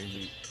it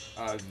crazy?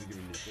 I was just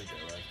giving you shit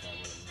there last time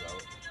when it was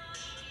out.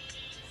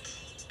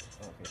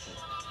 Okay,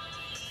 cool.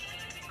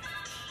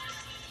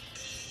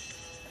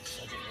 I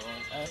suck at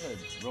rolling. I have a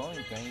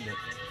rolling thing, but I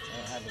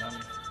don't have it on me.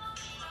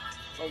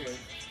 Okay.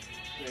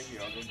 Thank you.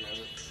 I'll go grab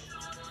it.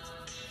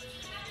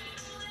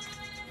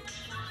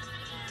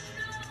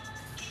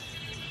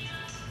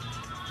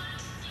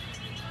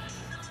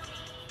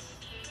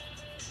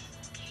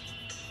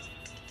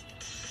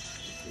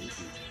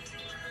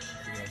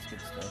 Yeah, that's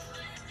good stuff.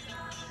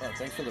 Oh,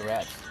 thanks for the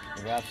wraps.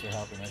 The wraps are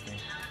helping, I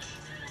think.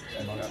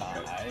 Yeah, Amongst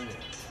that's good.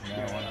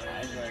 marijuana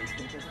high.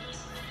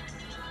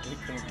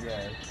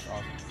 Yeah, it's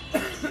awesome.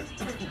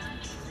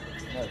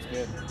 No, it's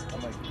good.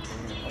 I'm like,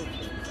 oh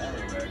shit,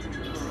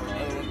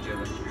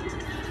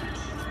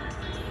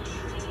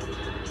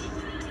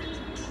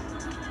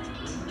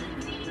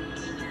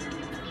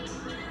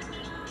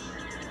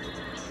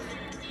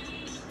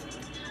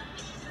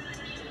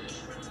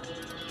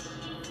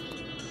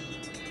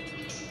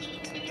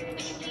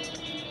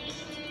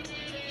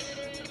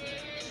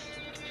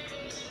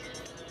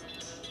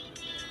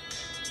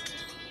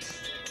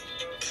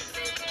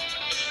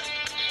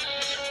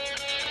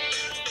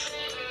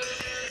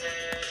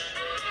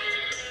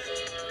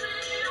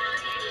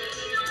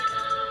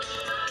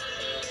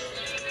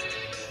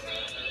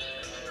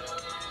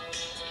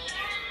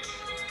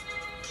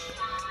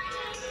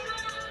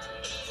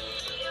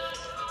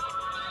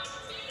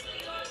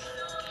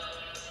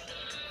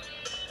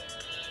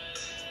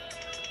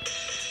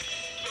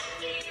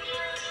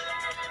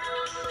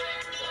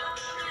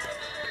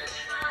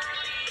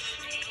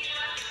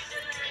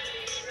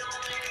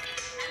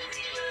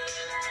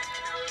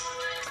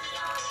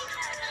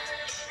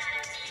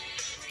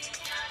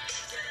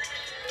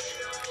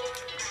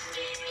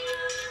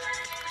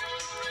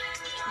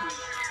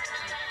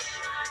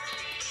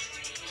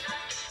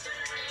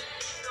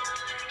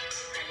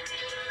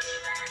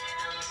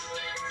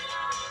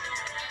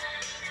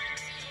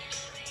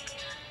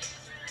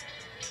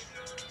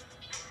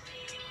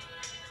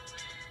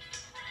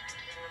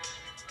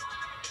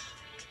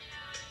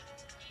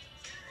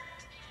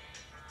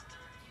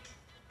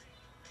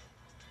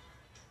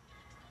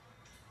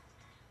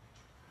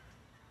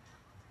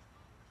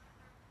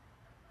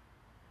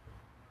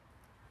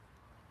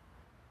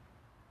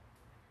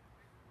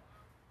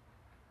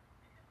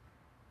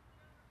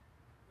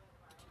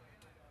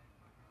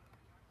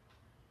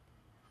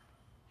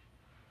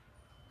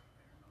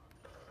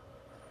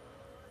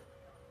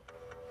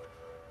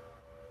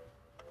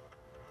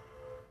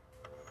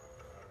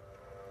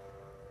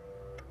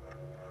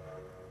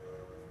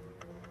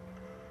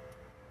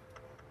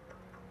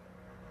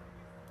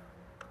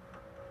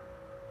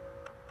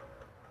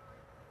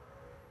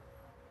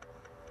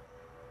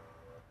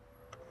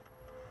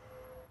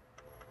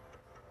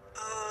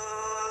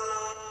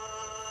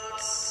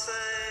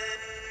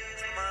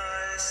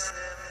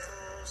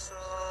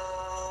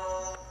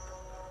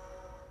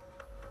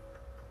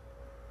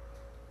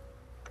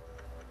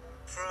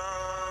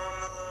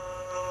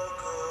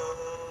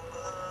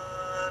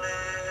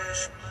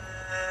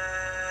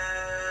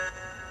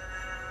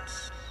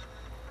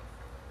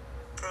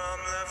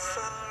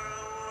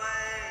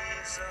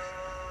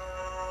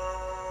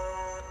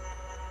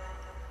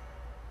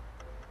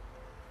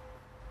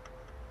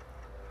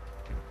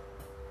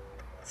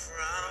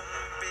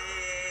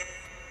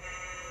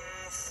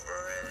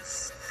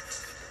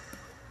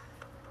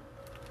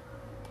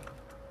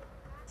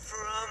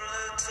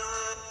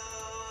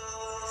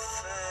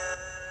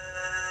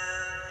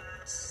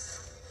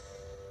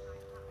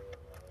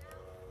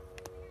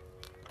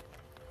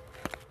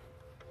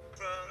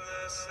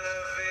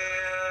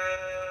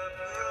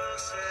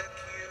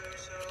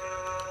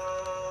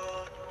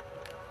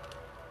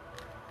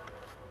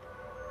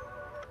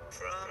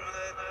 From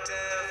the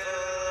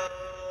devil,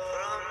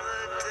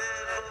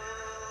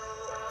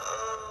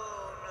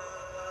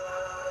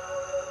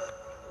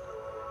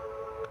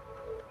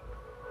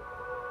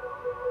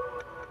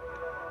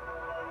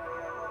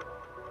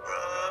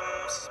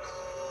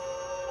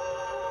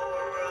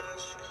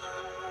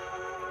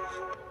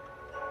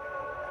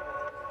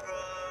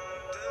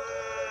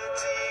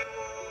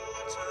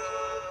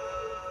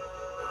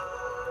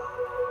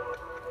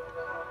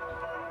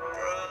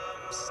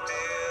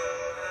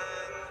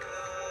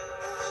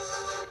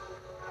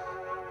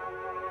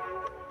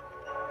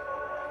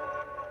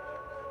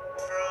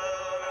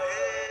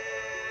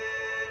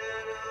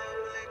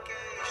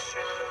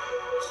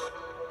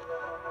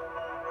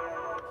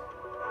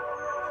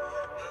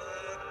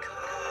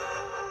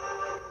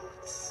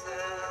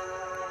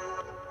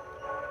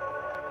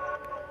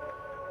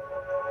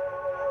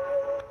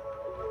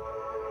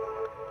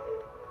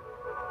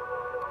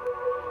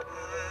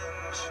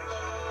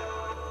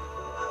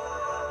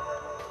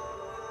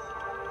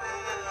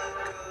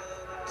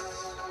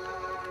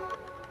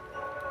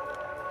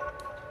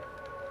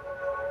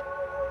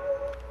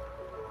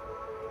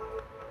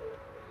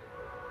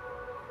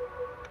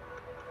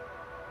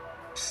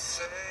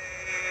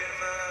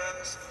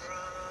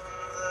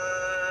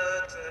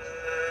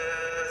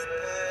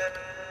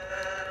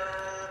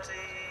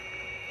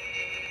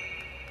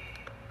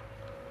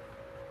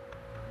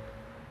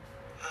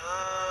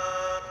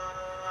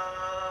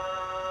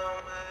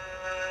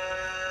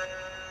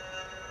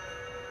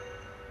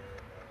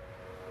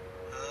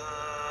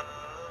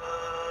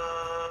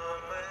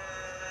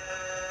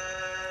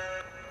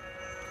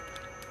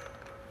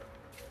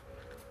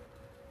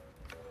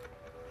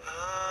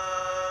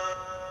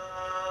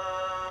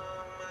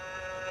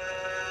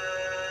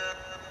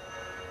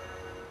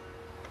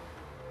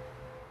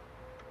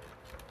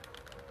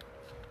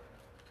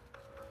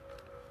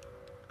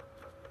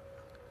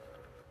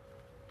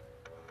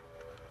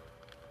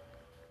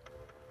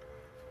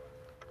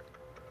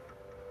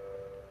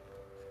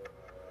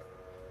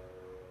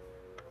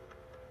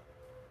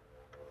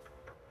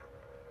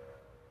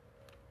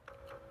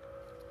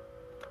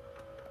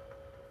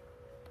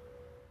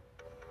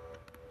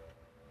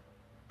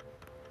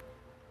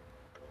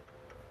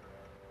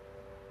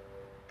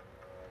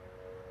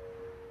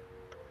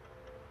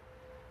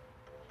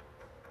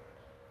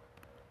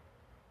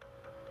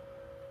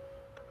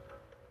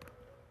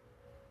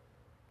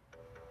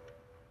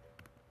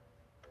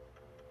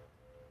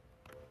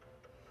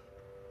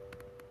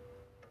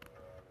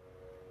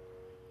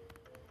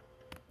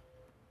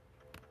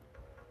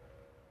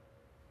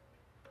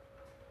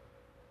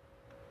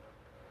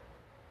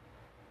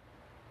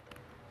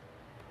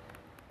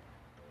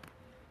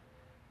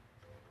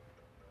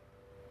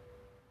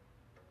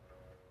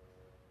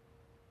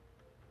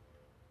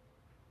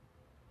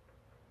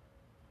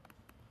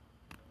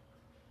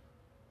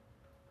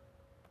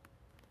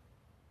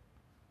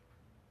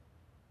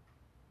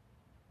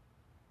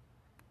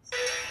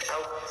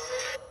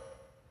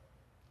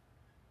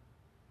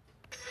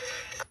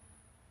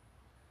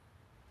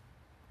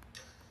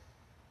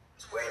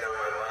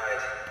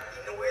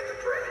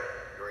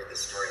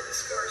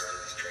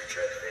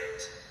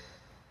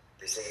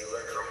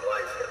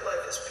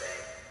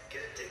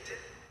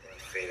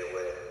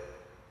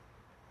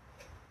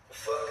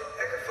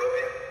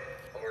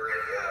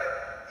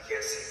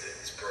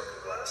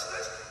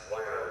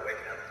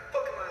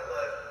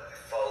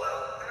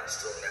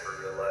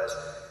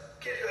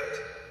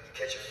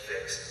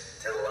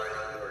 Tell a line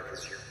to lure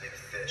because you're a big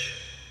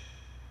fish.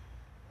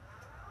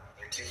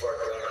 You're too far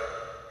gone.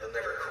 You'll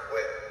never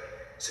quit.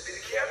 So be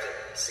the captain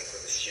and sink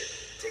with the ship.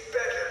 Take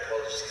back your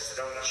apologies because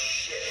I don't need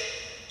shit.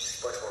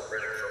 Just a bunch more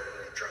rhetoric from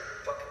a drunk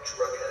fucking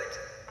drug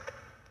addict.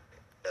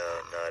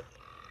 Not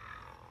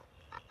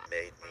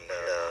made me.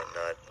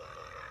 Not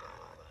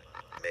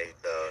made.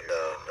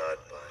 Not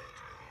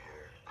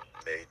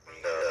made me.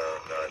 Not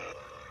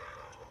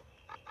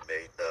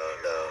made. Not made. Not.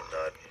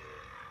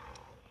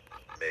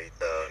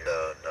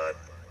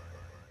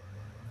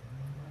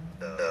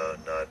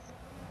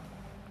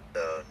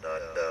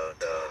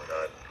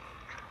 Not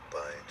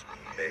bind me.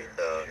 Made.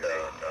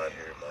 Not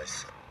hear my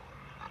son.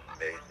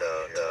 Made.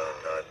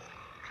 Not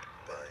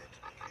bind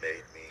me.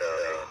 Made me.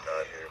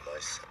 Not hear my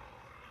son.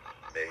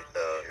 Made.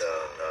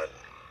 Not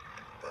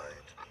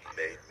bind me.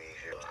 Made me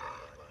hear.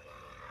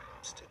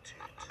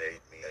 Institute.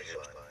 Made me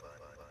hear.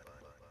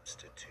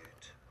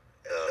 Institute.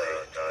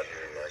 Not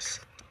hear my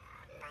son.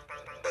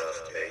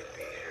 Made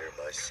me hear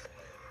my son.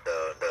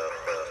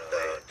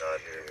 Not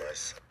hear my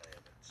son.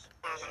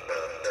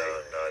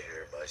 Not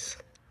hear my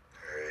son.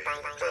 Hurry.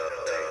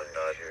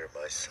 Not hear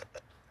my son.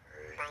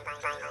 Hurry.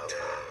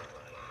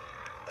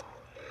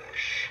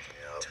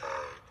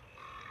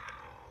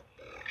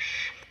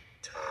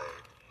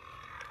 Tired.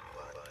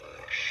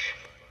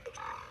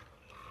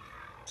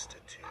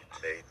 Institute.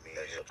 Made me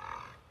hear.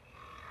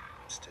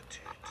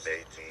 Institute.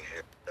 Made me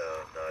hear.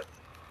 Not.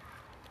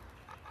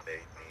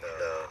 Made me.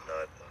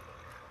 Not.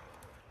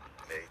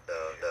 Made.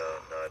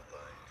 Not.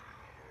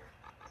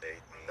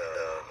 Made me.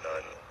 Not.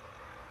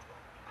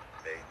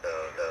 Made.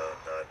 Not.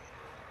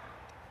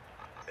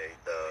 Made.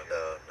 Not.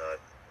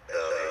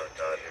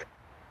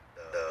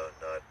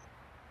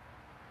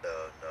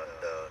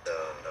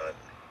 Not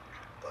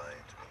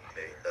bind me.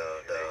 Made.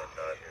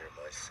 Not hear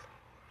my son.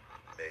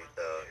 Made.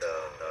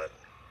 Not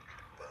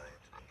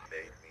bind me.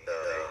 Made me.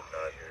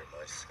 Not hear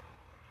my son.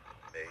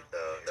 Made.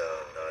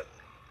 Not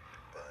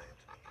bind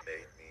me.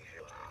 Made me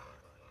hear.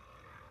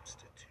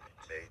 Institute.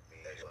 Made me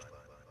hear.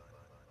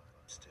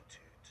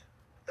 Institute.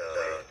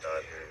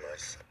 Not hear my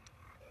son.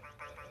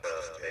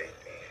 Made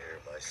me hear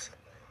my son.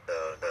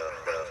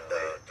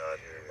 Not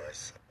hear my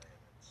son.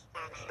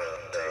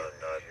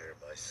 Not hear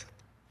my son.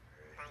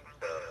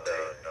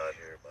 Not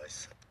hear my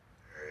son.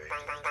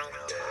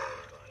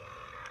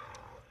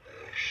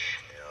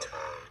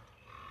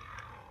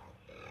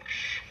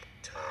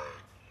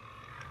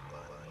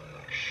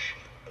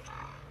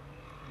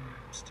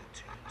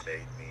 Institute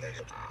made me.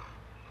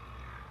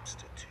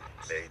 Institute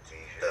made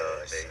me.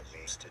 Made me.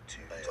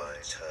 Institute find bound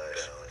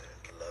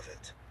and love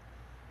it.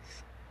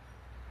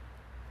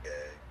 Yea,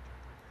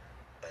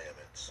 I am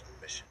its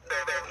mission. Made. I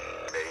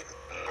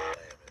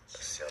am its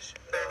session.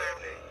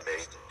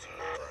 Made to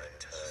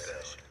find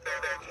session.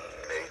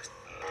 Made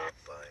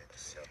find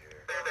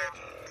here.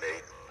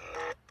 Made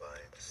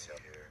find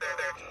here.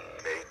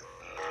 Made find here. Made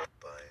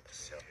find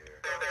here.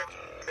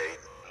 Made made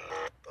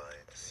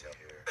find here.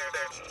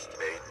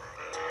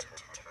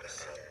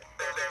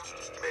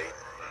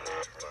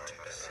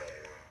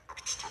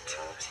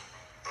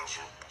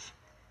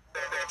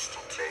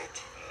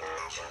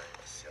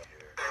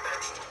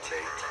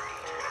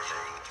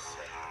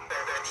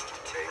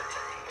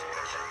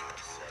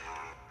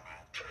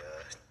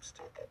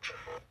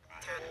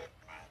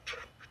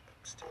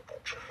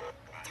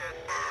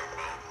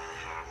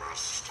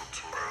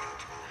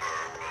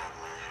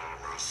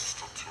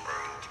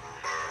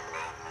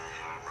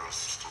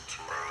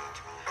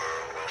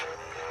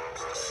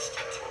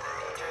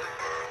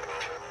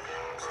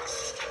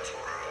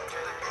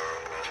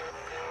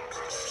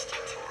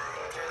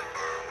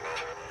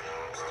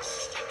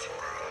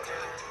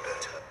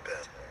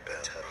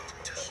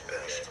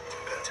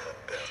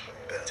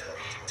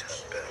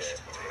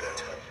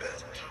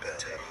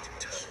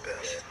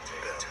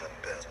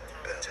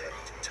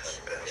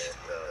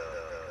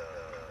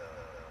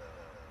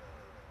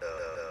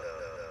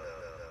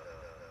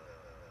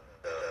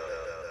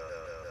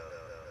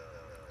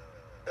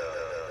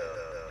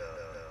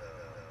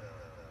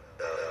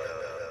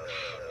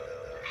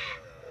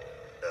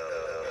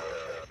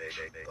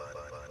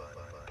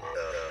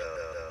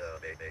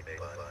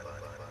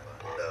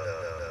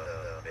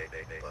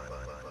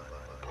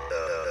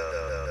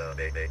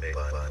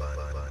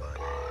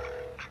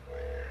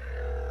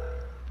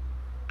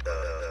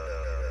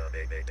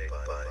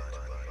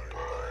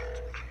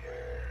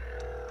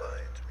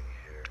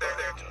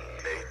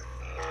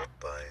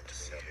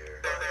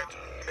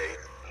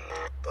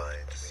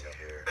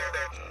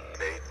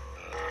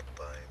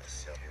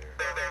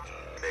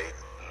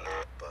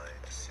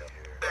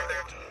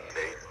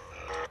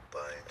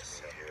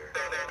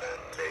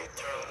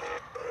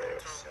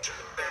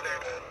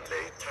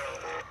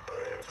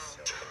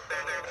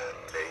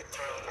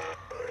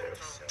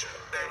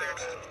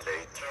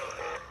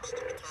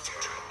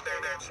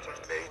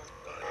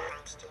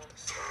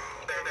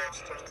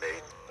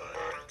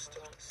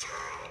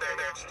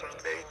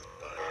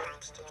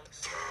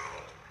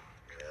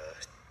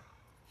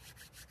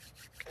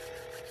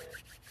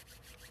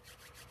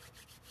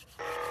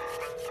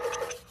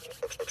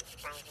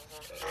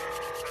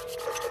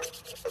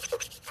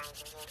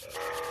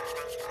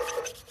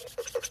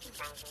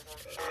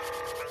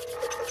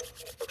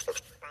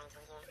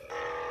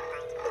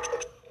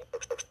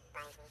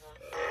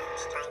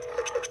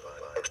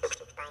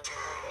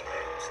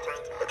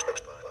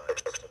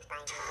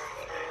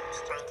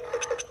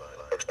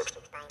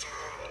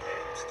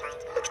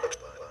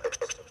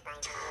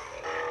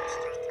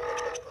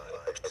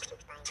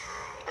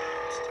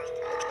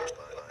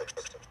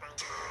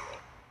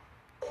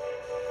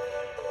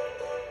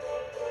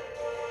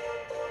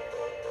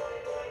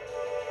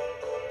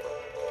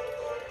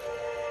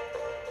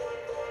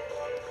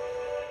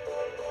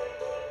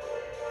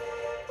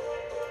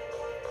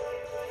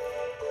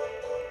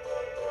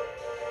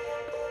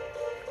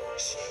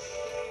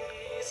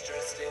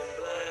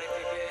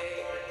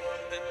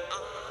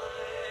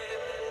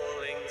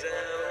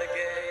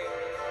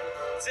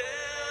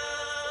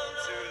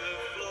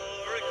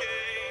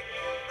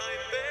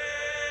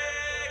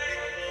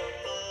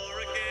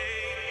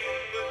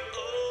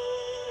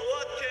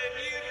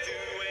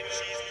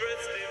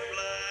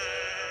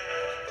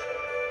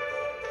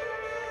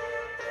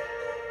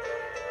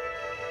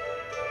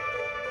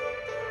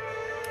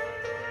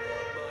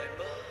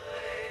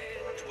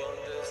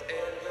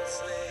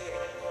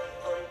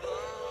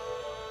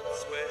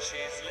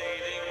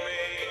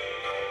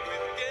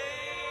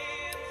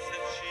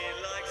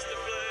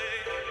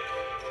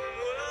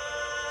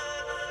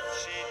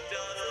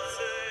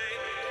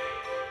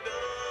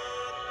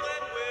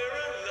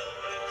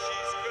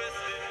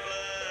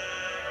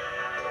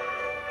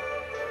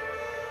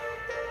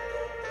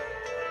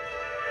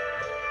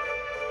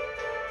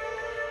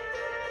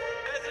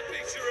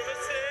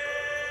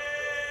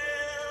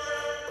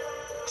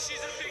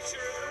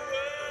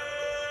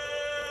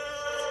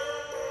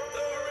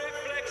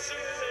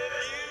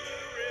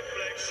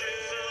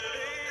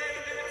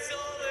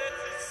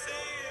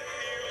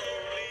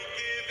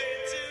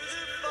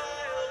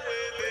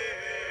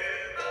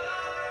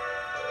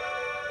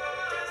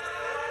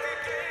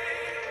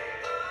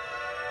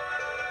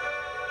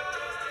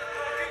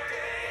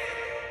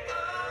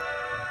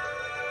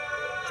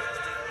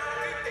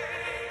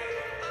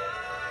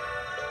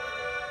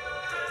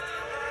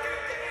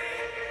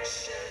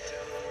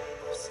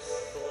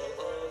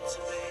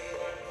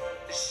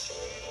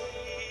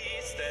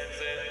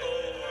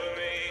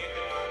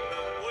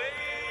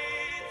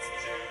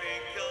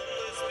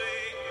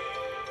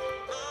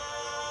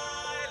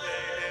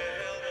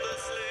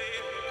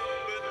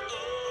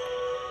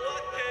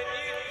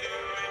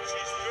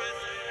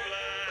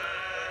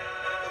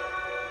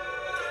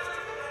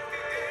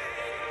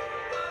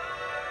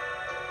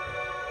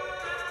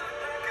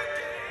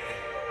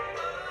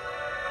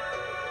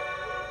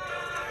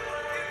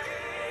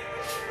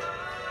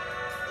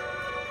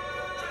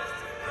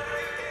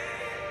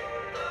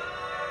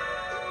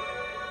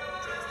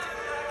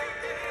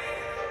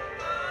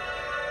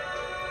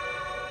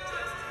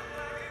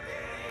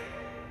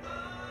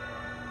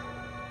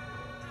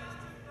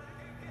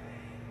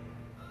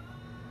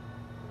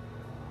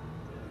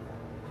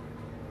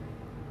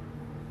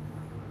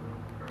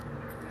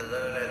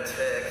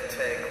 lunatic,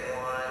 take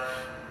one.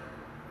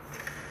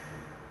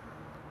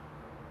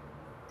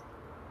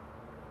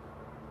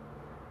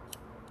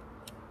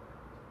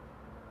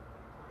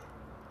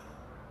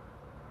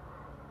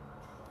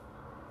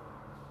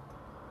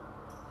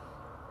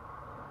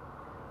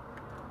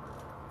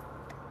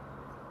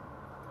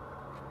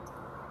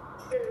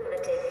 The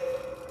Lunatic.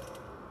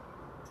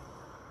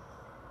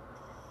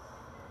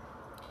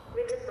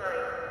 Written by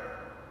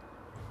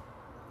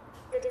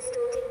The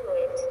Distorted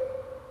Poet,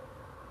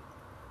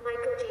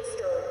 Michael G.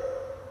 Stone.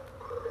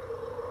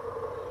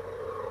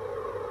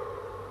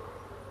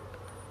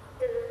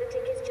 The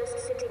lunatic is just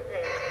sitting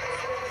there,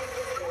 scratching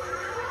his head,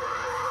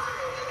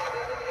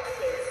 rubbing his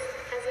face,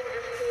 as an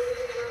actual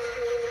little glass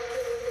blowing up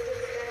the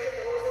lunatic's back and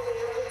all the way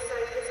up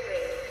inside his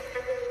brain.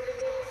 And the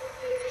lunatic,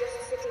 he is just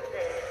sitting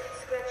there,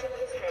 scratching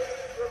his head,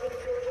 rubbing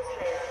through his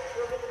hair,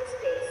 rubbing his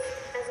face,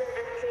 as an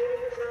ashtray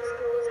in the glass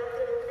blows up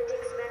the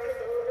lunatic's back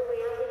and all the way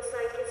up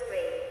inside his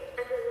brain.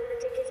 And the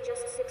lunatic is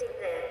just sitting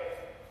there.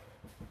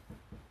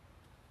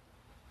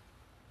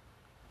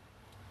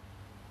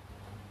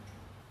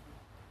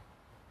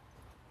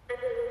 And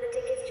the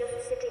lunatic is just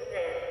sitting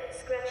there,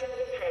 scratching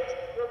his head,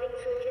 rubbing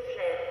through his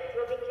hair,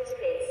 rubbing his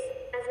face,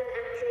 as an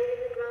ashtray in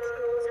the grass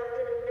grows up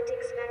the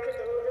lunatic's back and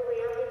all the way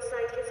up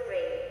inside his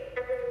brain.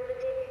 And the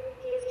lunatic,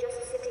 he is just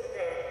sitting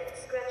there,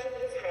 scratching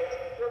his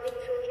head, rubbing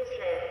through his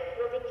hair,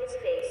 rubbing his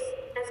face,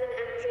 as an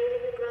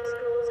ashtray in the grass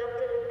grows up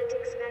the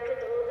lunatic's back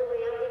and all the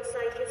way up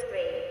inside his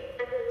brain.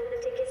 And the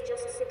lunatic is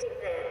just sitting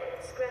there,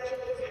 scratching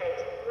his head,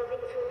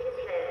 rubbing through his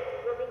hair,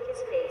 rubbing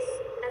his face,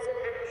 as an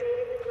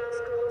ashtray in the grass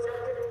grows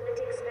up the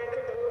lunatic's back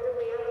and all the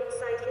way up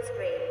inside his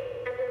brain.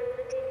 And the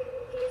lunatic,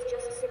 he is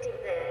just sitting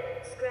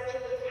there,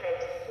 scratching his head,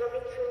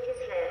 rubbing through his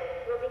hair,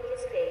 rubbing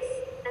his face,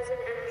 as an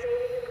ashtray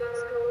in the grass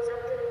grows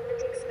up the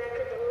lunatic's back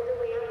and all the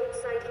way up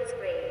inside his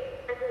brain.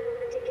 And the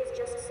lunatic is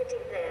just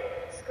sitting there,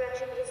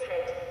 scratching his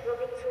head,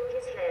 rubbing through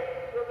his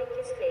hair, rubbing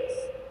his face,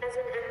 as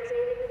an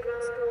ashtray in the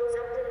grass grows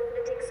up the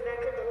lunatic's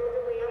back and all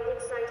the way up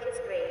inside his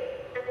brain.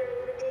 And the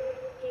lunatic,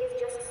 he is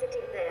just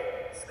sitting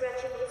there,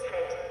 scratching his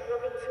head,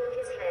 rubbing through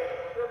his hair,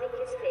 rubbing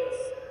his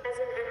face, as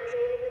an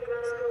ashtray in the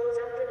grass grows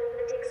up the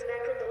lunatic's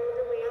back and all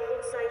the way up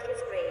inside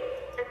his brain.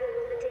 And the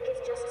lunatic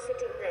is just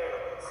sitting there,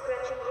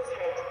 scratching his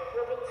head,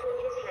 rubbing through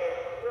his hair,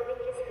 rubbing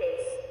his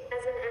face,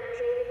 as an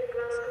ashtray in the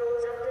grass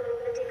grows up the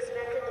lunatic's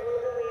back and all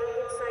the way up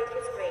inside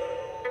his brain.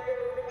 And the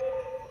lunatic,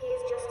 he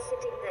is just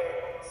sitting there,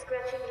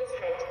 scratching his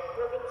head,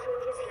 rubbing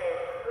through his hair,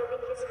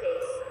 rubbing his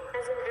face,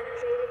 as an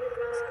ashtray in the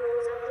grass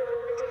grows up the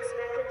lunatic's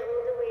back and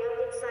all the way up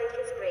inside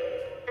his brain.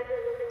 And the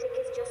lunatic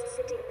is just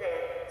sitting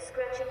there,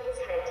 scratching his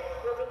head,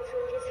 rubbing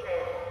through his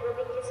hair,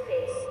 rubbing his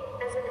face,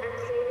 as an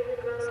ashtray in the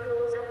grass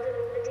grows up the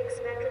lunatic's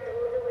back and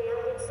all the way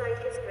up inside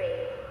his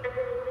brain. And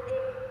the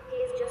lunatic, he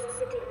is just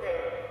sitting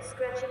there,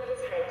 scratching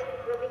his head,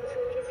 rubbing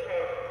through his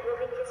hair,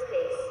 rubbing his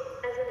face,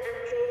 as an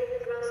ashtray in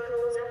the grass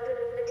grows up the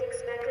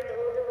lunatic's back and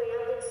all the way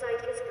up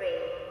inside his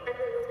brain. And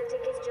the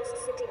lunatic is just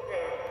sitting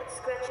there,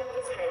 scratching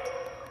his head.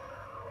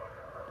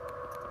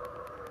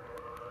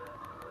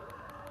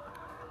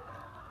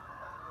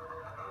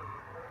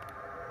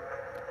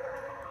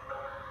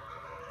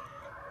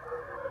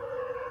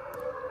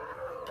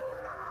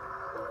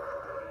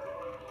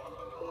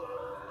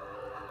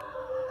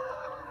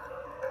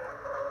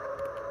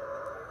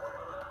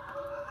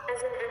 As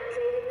an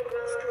ashtray in the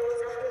grass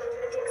grows up the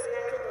lunatic's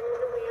back and all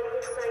the way up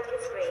inside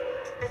his brain.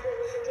 And the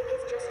lunatic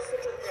is just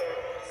sitting there,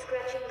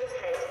 scratching his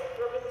head,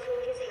 rubbing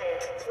through his hair,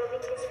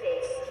 rubbing his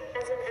face,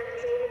 as an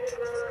ashtray in the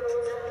grass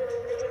grows up the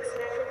lunatic's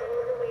back and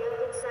all the way up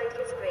inside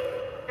his brain.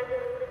 And the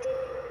lunatic,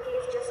 he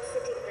is just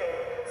sitting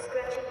there,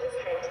 scratching his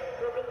head,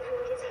 rubbing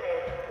through his hair,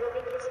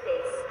 rubbing his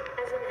face,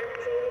 as an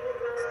ashtray in the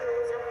grass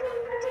grows up the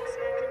lunatic's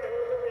back and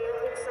all the way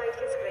up inside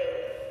his brain.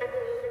 And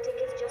the lunatic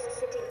is just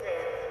sitting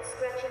there,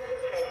 scratching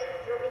his head,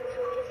 rubbing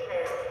through his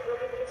hair,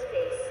 rubbing his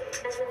face,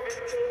 as an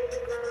ashtray in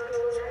the grass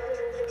grows up the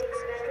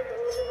lunatic's back and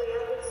all the way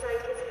up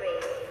inside his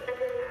brain. And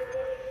the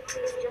lunatic, he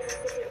is just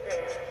sitting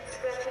there,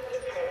 scratching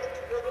his head,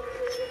 rubbing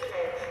through his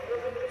hair,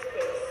 rubbing his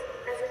face,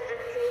 as an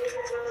ashtray in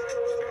the grass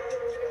grows up the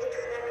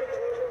lunatic's back and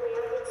all the way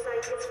up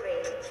inside his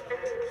brain. And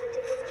the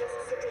lunatic is just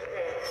sitting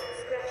there,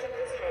 scratching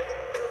his head,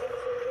 rubbing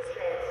through his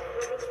hair,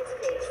 rubbing his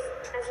face,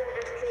 as an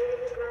ashtray in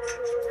the grass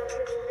grows up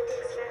the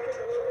lunatic's back and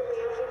all the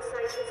way up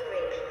inside his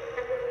brain.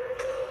 And the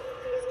lunatic,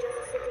 he is just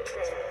sitting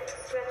there,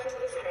 scratching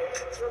his head,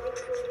 rubbing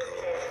through his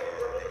hair,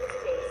 rubbing his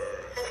face,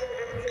 as an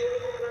ashtray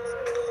in the grass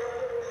grows up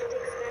the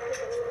lunatic's back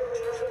and all the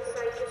way up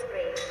inside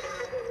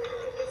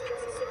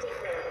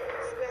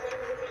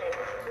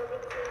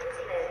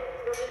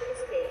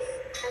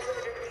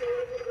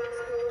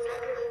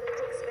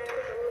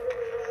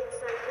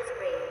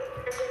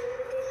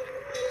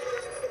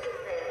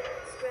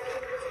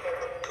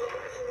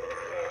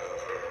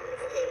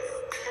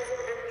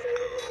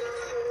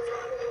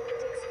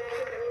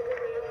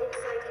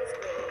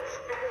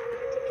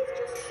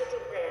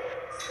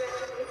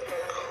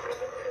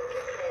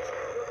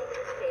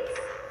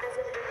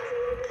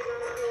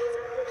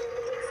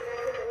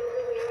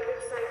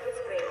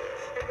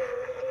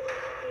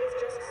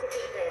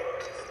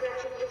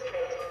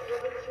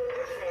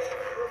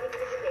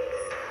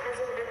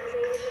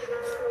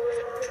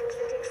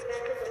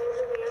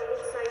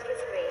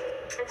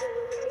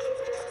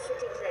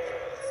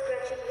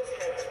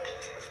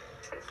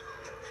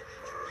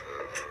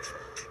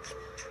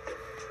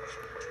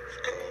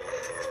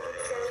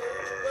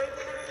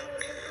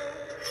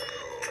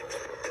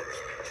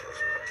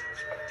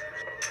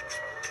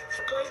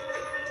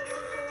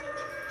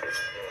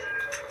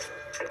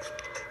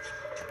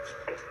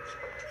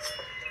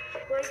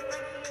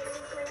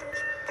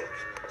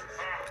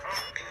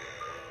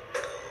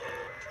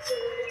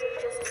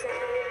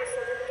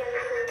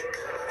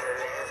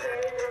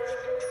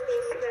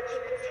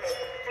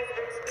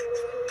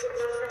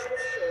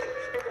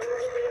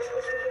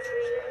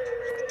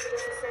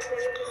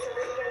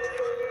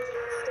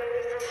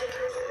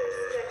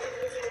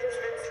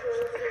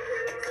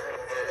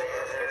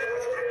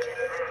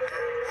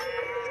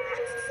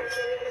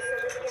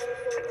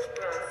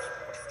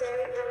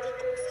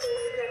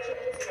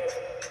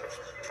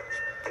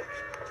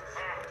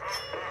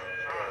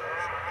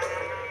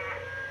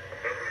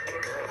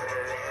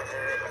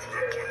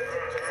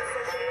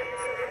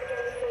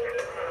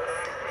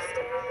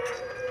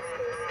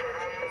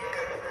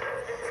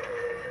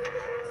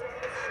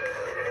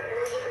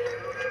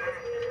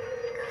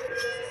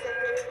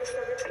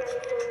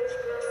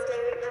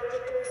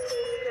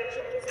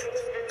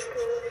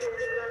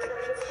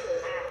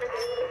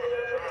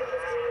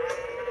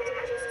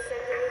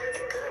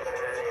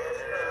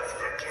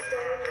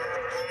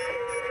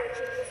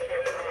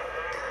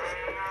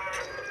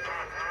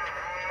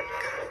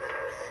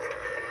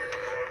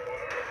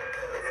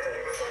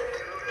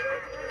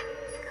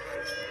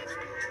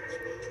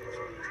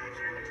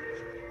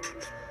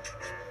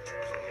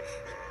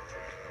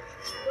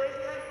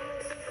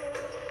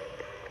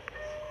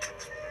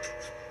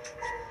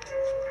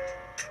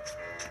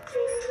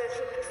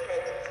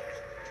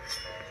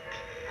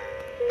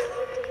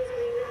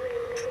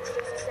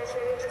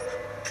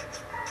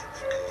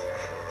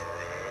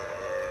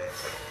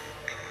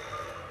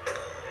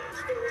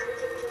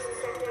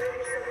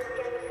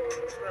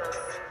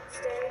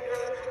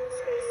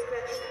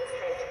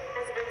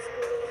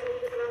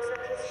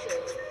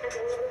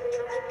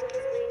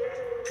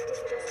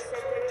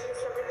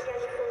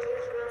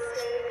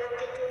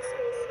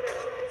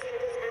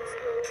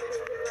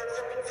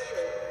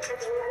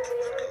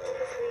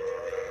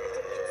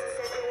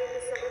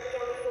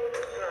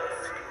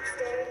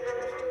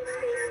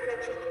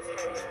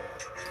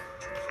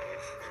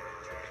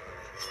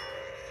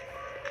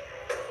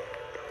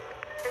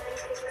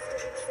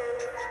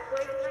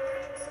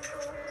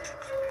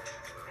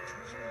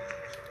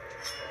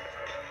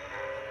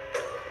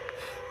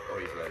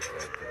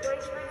Why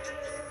do I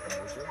feel so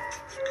cold?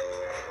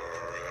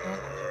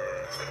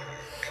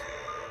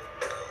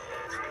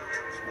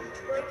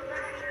 Why do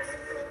I feel so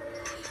cold?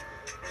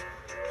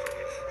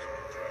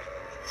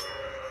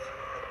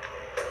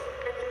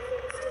 And he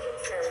thinks to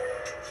himself.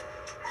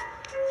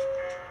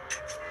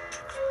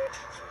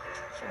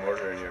 I'm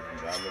ordering you from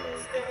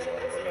Domino's. If you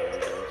want to order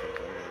anything,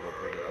 so I'm gonna go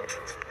pick it up.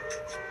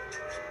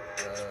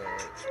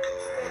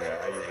 Yeah,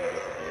 I usually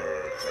get the deal.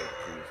 It's like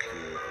 2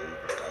 or 3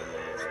 for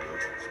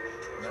 $5.99.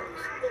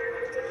 Nice.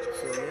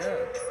 So yeah,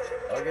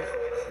 I'll get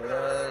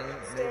one,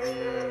 maybe,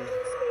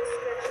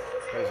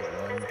 what is it,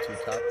 1, 2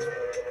 topping?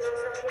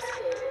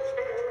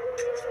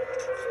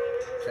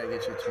 Can I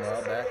get you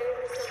tomorrow back?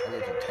 I'll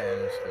get you 10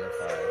 instead of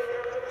 5.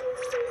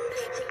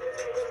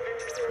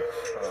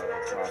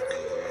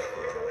 Possibly.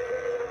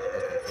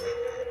 Okay, cool.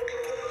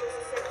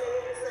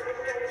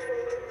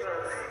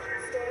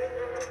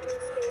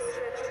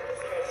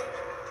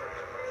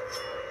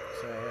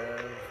 So I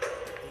have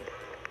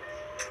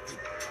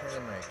 10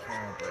 in my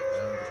account, but I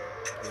don't get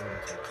paid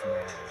until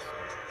tomorrow.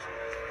 So.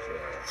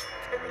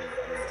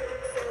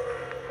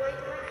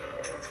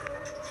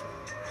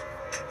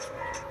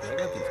 I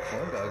got these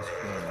corn dogs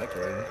in the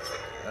microwave.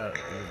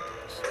 You're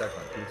stuck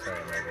on pizza, I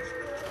imagine.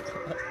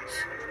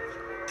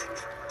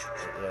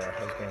 Yeah,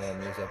 I was going to warm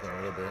these up in a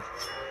little bit.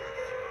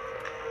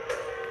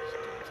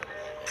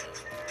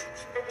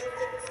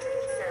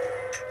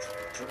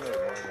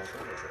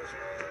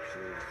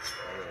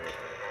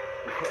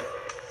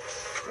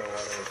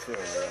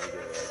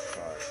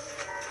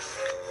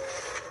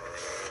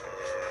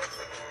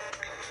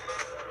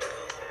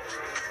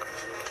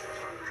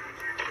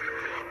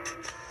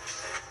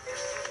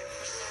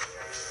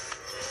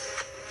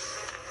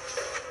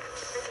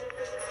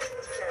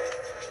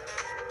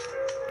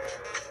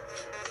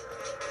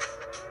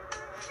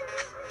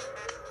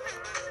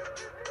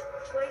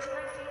 Why do I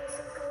feel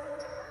so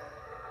cold?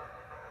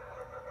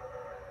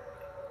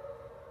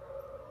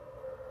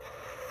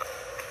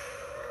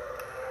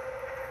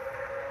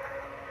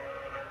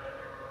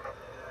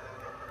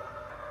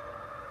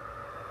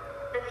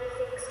 And he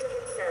thinks to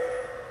himself.